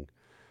praying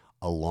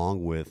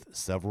along with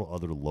several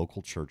other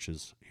local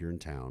churches here in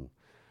town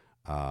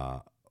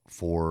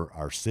for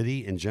our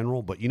city in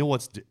general. But you know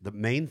what's the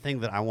main thing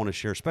that I want to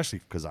share, especially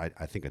because I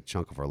think a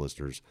chunk of our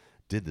listeners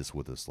did this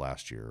with us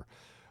last year.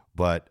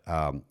 But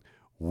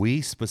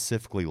we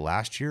specifically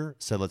last year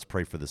said, let's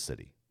pray for the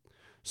city.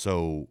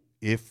 So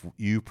if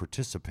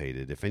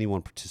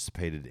anyone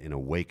participated in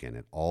Awaken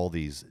at all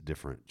these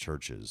different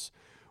churches,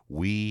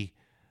 we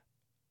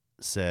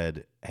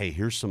said, hey,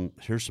 here's some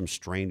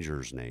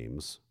strangers'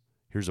 names.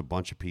 Here's a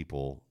bunch of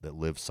people that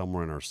live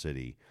somewhere in our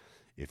city.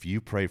 If you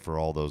pray for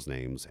all those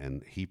names,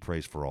 and he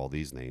prays for all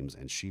these names,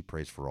 and she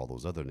prays for all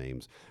those other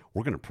names,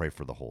 we're going to pray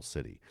for the whole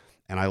city.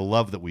 And I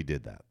love that we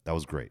did that. That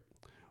was great.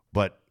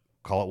 But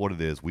call it what it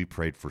is. We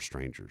prayed for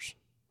strangers,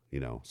 you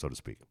know, so to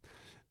speak.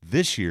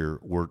 This year,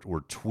 we're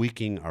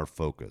tweaking our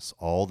focus.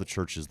 All the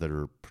churches that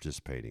are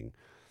participating.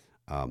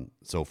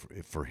 So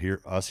for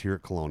us here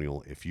at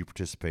Colonial, if you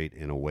participate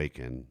in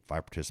Awaken, if I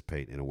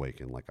participate in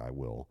Awaken like I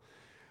will,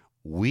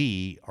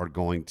 we are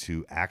going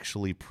to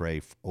actually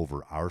pray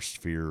over our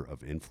sphere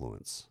of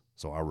influence.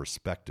 So our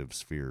respective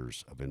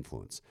spheres of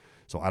influence.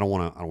 So I don't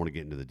want to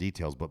get into the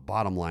details, but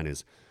bottom line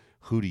is,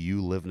 who do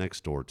you live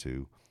next door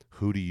to?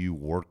 Who do you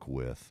work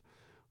with?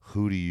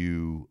 Who do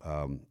you,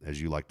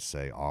 as you like to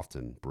say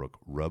often, Brooke,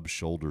 rub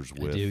shoulders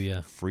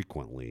with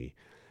frequently?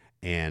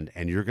 And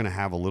you're going to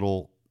have a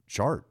little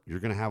chart.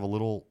 You're going to have a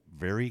little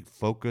very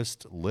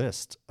focused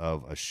list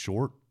of a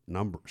short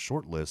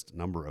list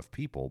number of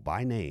people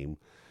by name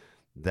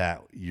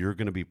that you're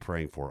going to be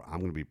praying for. I'm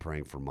going to be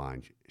praying for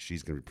mine.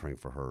 She's going to be praying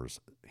for hers.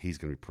 He's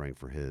going to be praying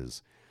for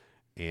his.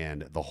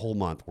 And the whole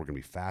month, we're going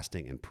to be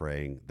fasting and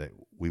praying that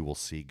we will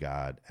see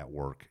God at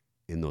work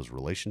in those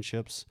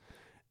relationships,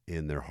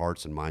 in their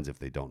hearts and minds if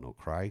they don't know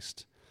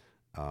Christ,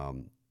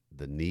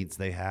 the needs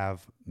they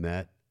have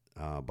met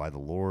by the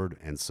Lord.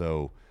 And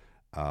so,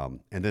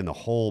 and then the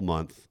whole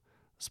month,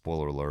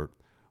 spoiler alert,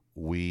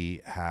 we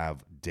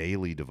have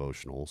daily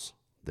devotionals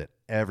that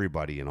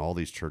everybody in all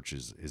these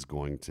churches is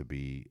going to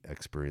be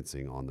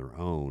experiencing on their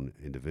own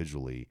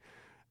individually.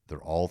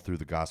 They're all through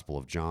the Gospel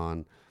of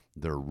John.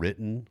 They're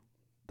written.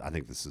 I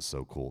think this is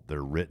so cool.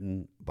 They're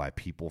written by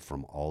people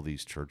from all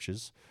these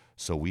churches.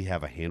 So we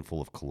have a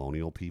handful of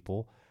Colonial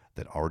people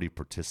that already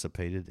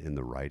participated in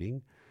the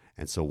writing.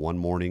 And so one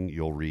morning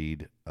you'll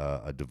read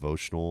a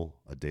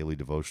daily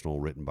devotional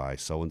written by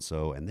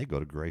so-and-so, and they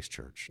go to Grace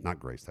Church. Not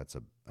Grace, that's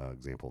an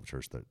example of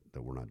church that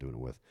we're not doing it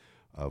with,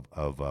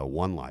 of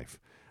One Life.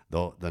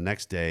 The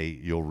next day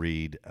you'll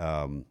read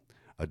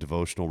a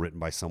devotional written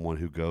by someone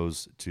who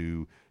goes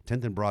to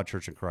 10th and Broad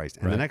Church in Christ.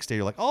 And the next day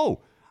you're like,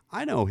 oh,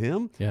 I know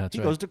him. Yeah, he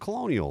goes to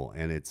Colonial.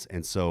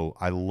 And so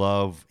I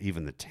love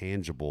even the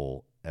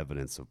tangible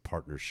evidence of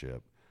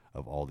partnership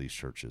of all these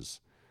churches.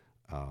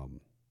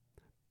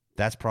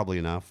 That's probably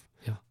enough.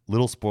 Yeah.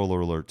 Little spoiler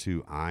alert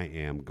too, I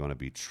am going to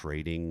be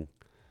trading,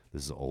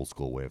 this is an old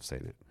school way of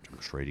saying it, I'm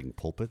trading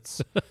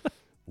pulpits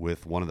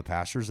with one of the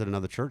pastors at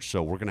another church.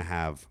 So we're going to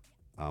have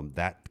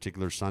that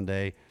particular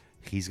Sunday,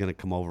 he's going to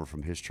come over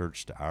from his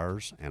church to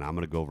ours, and I'm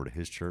going to go over to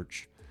his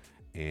church,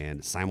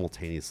 and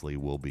simultaneously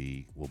we'll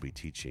be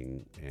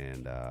teaching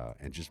and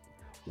just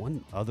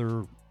one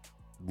other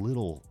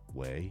little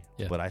way,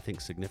 but I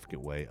think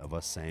significant way of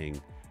us saying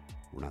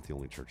we're not the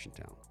only church in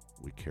town.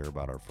 We care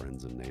about our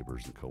friends and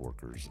neighbors and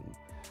coworkers, and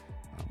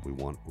we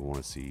want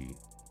to see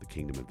the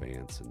kingdom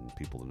advance and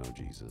people to know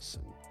Jesus.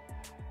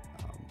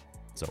 And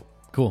so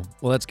cool.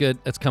 Well, that's good.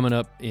 That's coming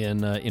up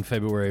in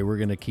February. We're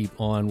going to keep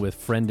on with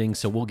friending,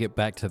 so we'll get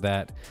back to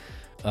that.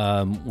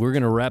 We're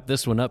going to wrap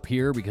this one up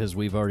here because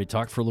we've already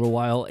talked for a little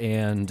while,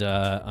 and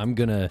I'm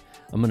gonna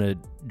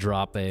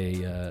drop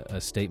a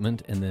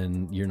statement, and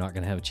then you're not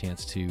going to have a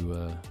chance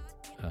to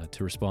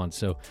respond.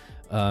 So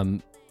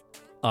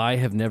I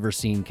have never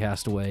seen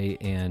Castaway,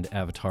 and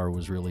Avatar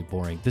was really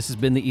boring. This has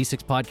been the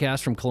E6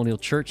 Podcast from Colonial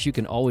Church. You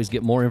can always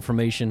get more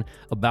information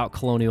about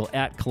Colonial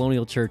at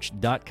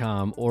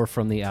colonialchurch.com or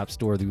from the App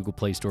Store, the Google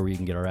Play Store, where you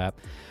can get our app.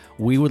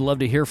 We would love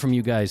to hear from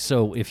you guys.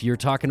 So if you're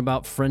talking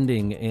about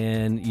friending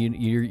and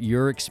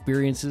your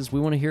experiences,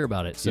 we want to hear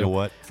about it. So, you know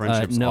what?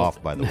 Friendship's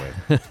off, by the way.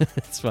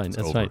 That's fine.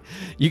 That's fine.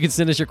 You can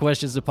send us your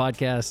questions to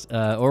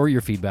podcast or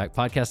your feedback,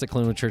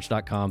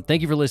 podcast@colonialchurch.com.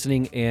 Thank you for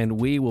listening, and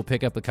we will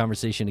pick up the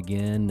conversation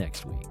again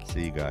next week.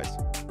 See you guys.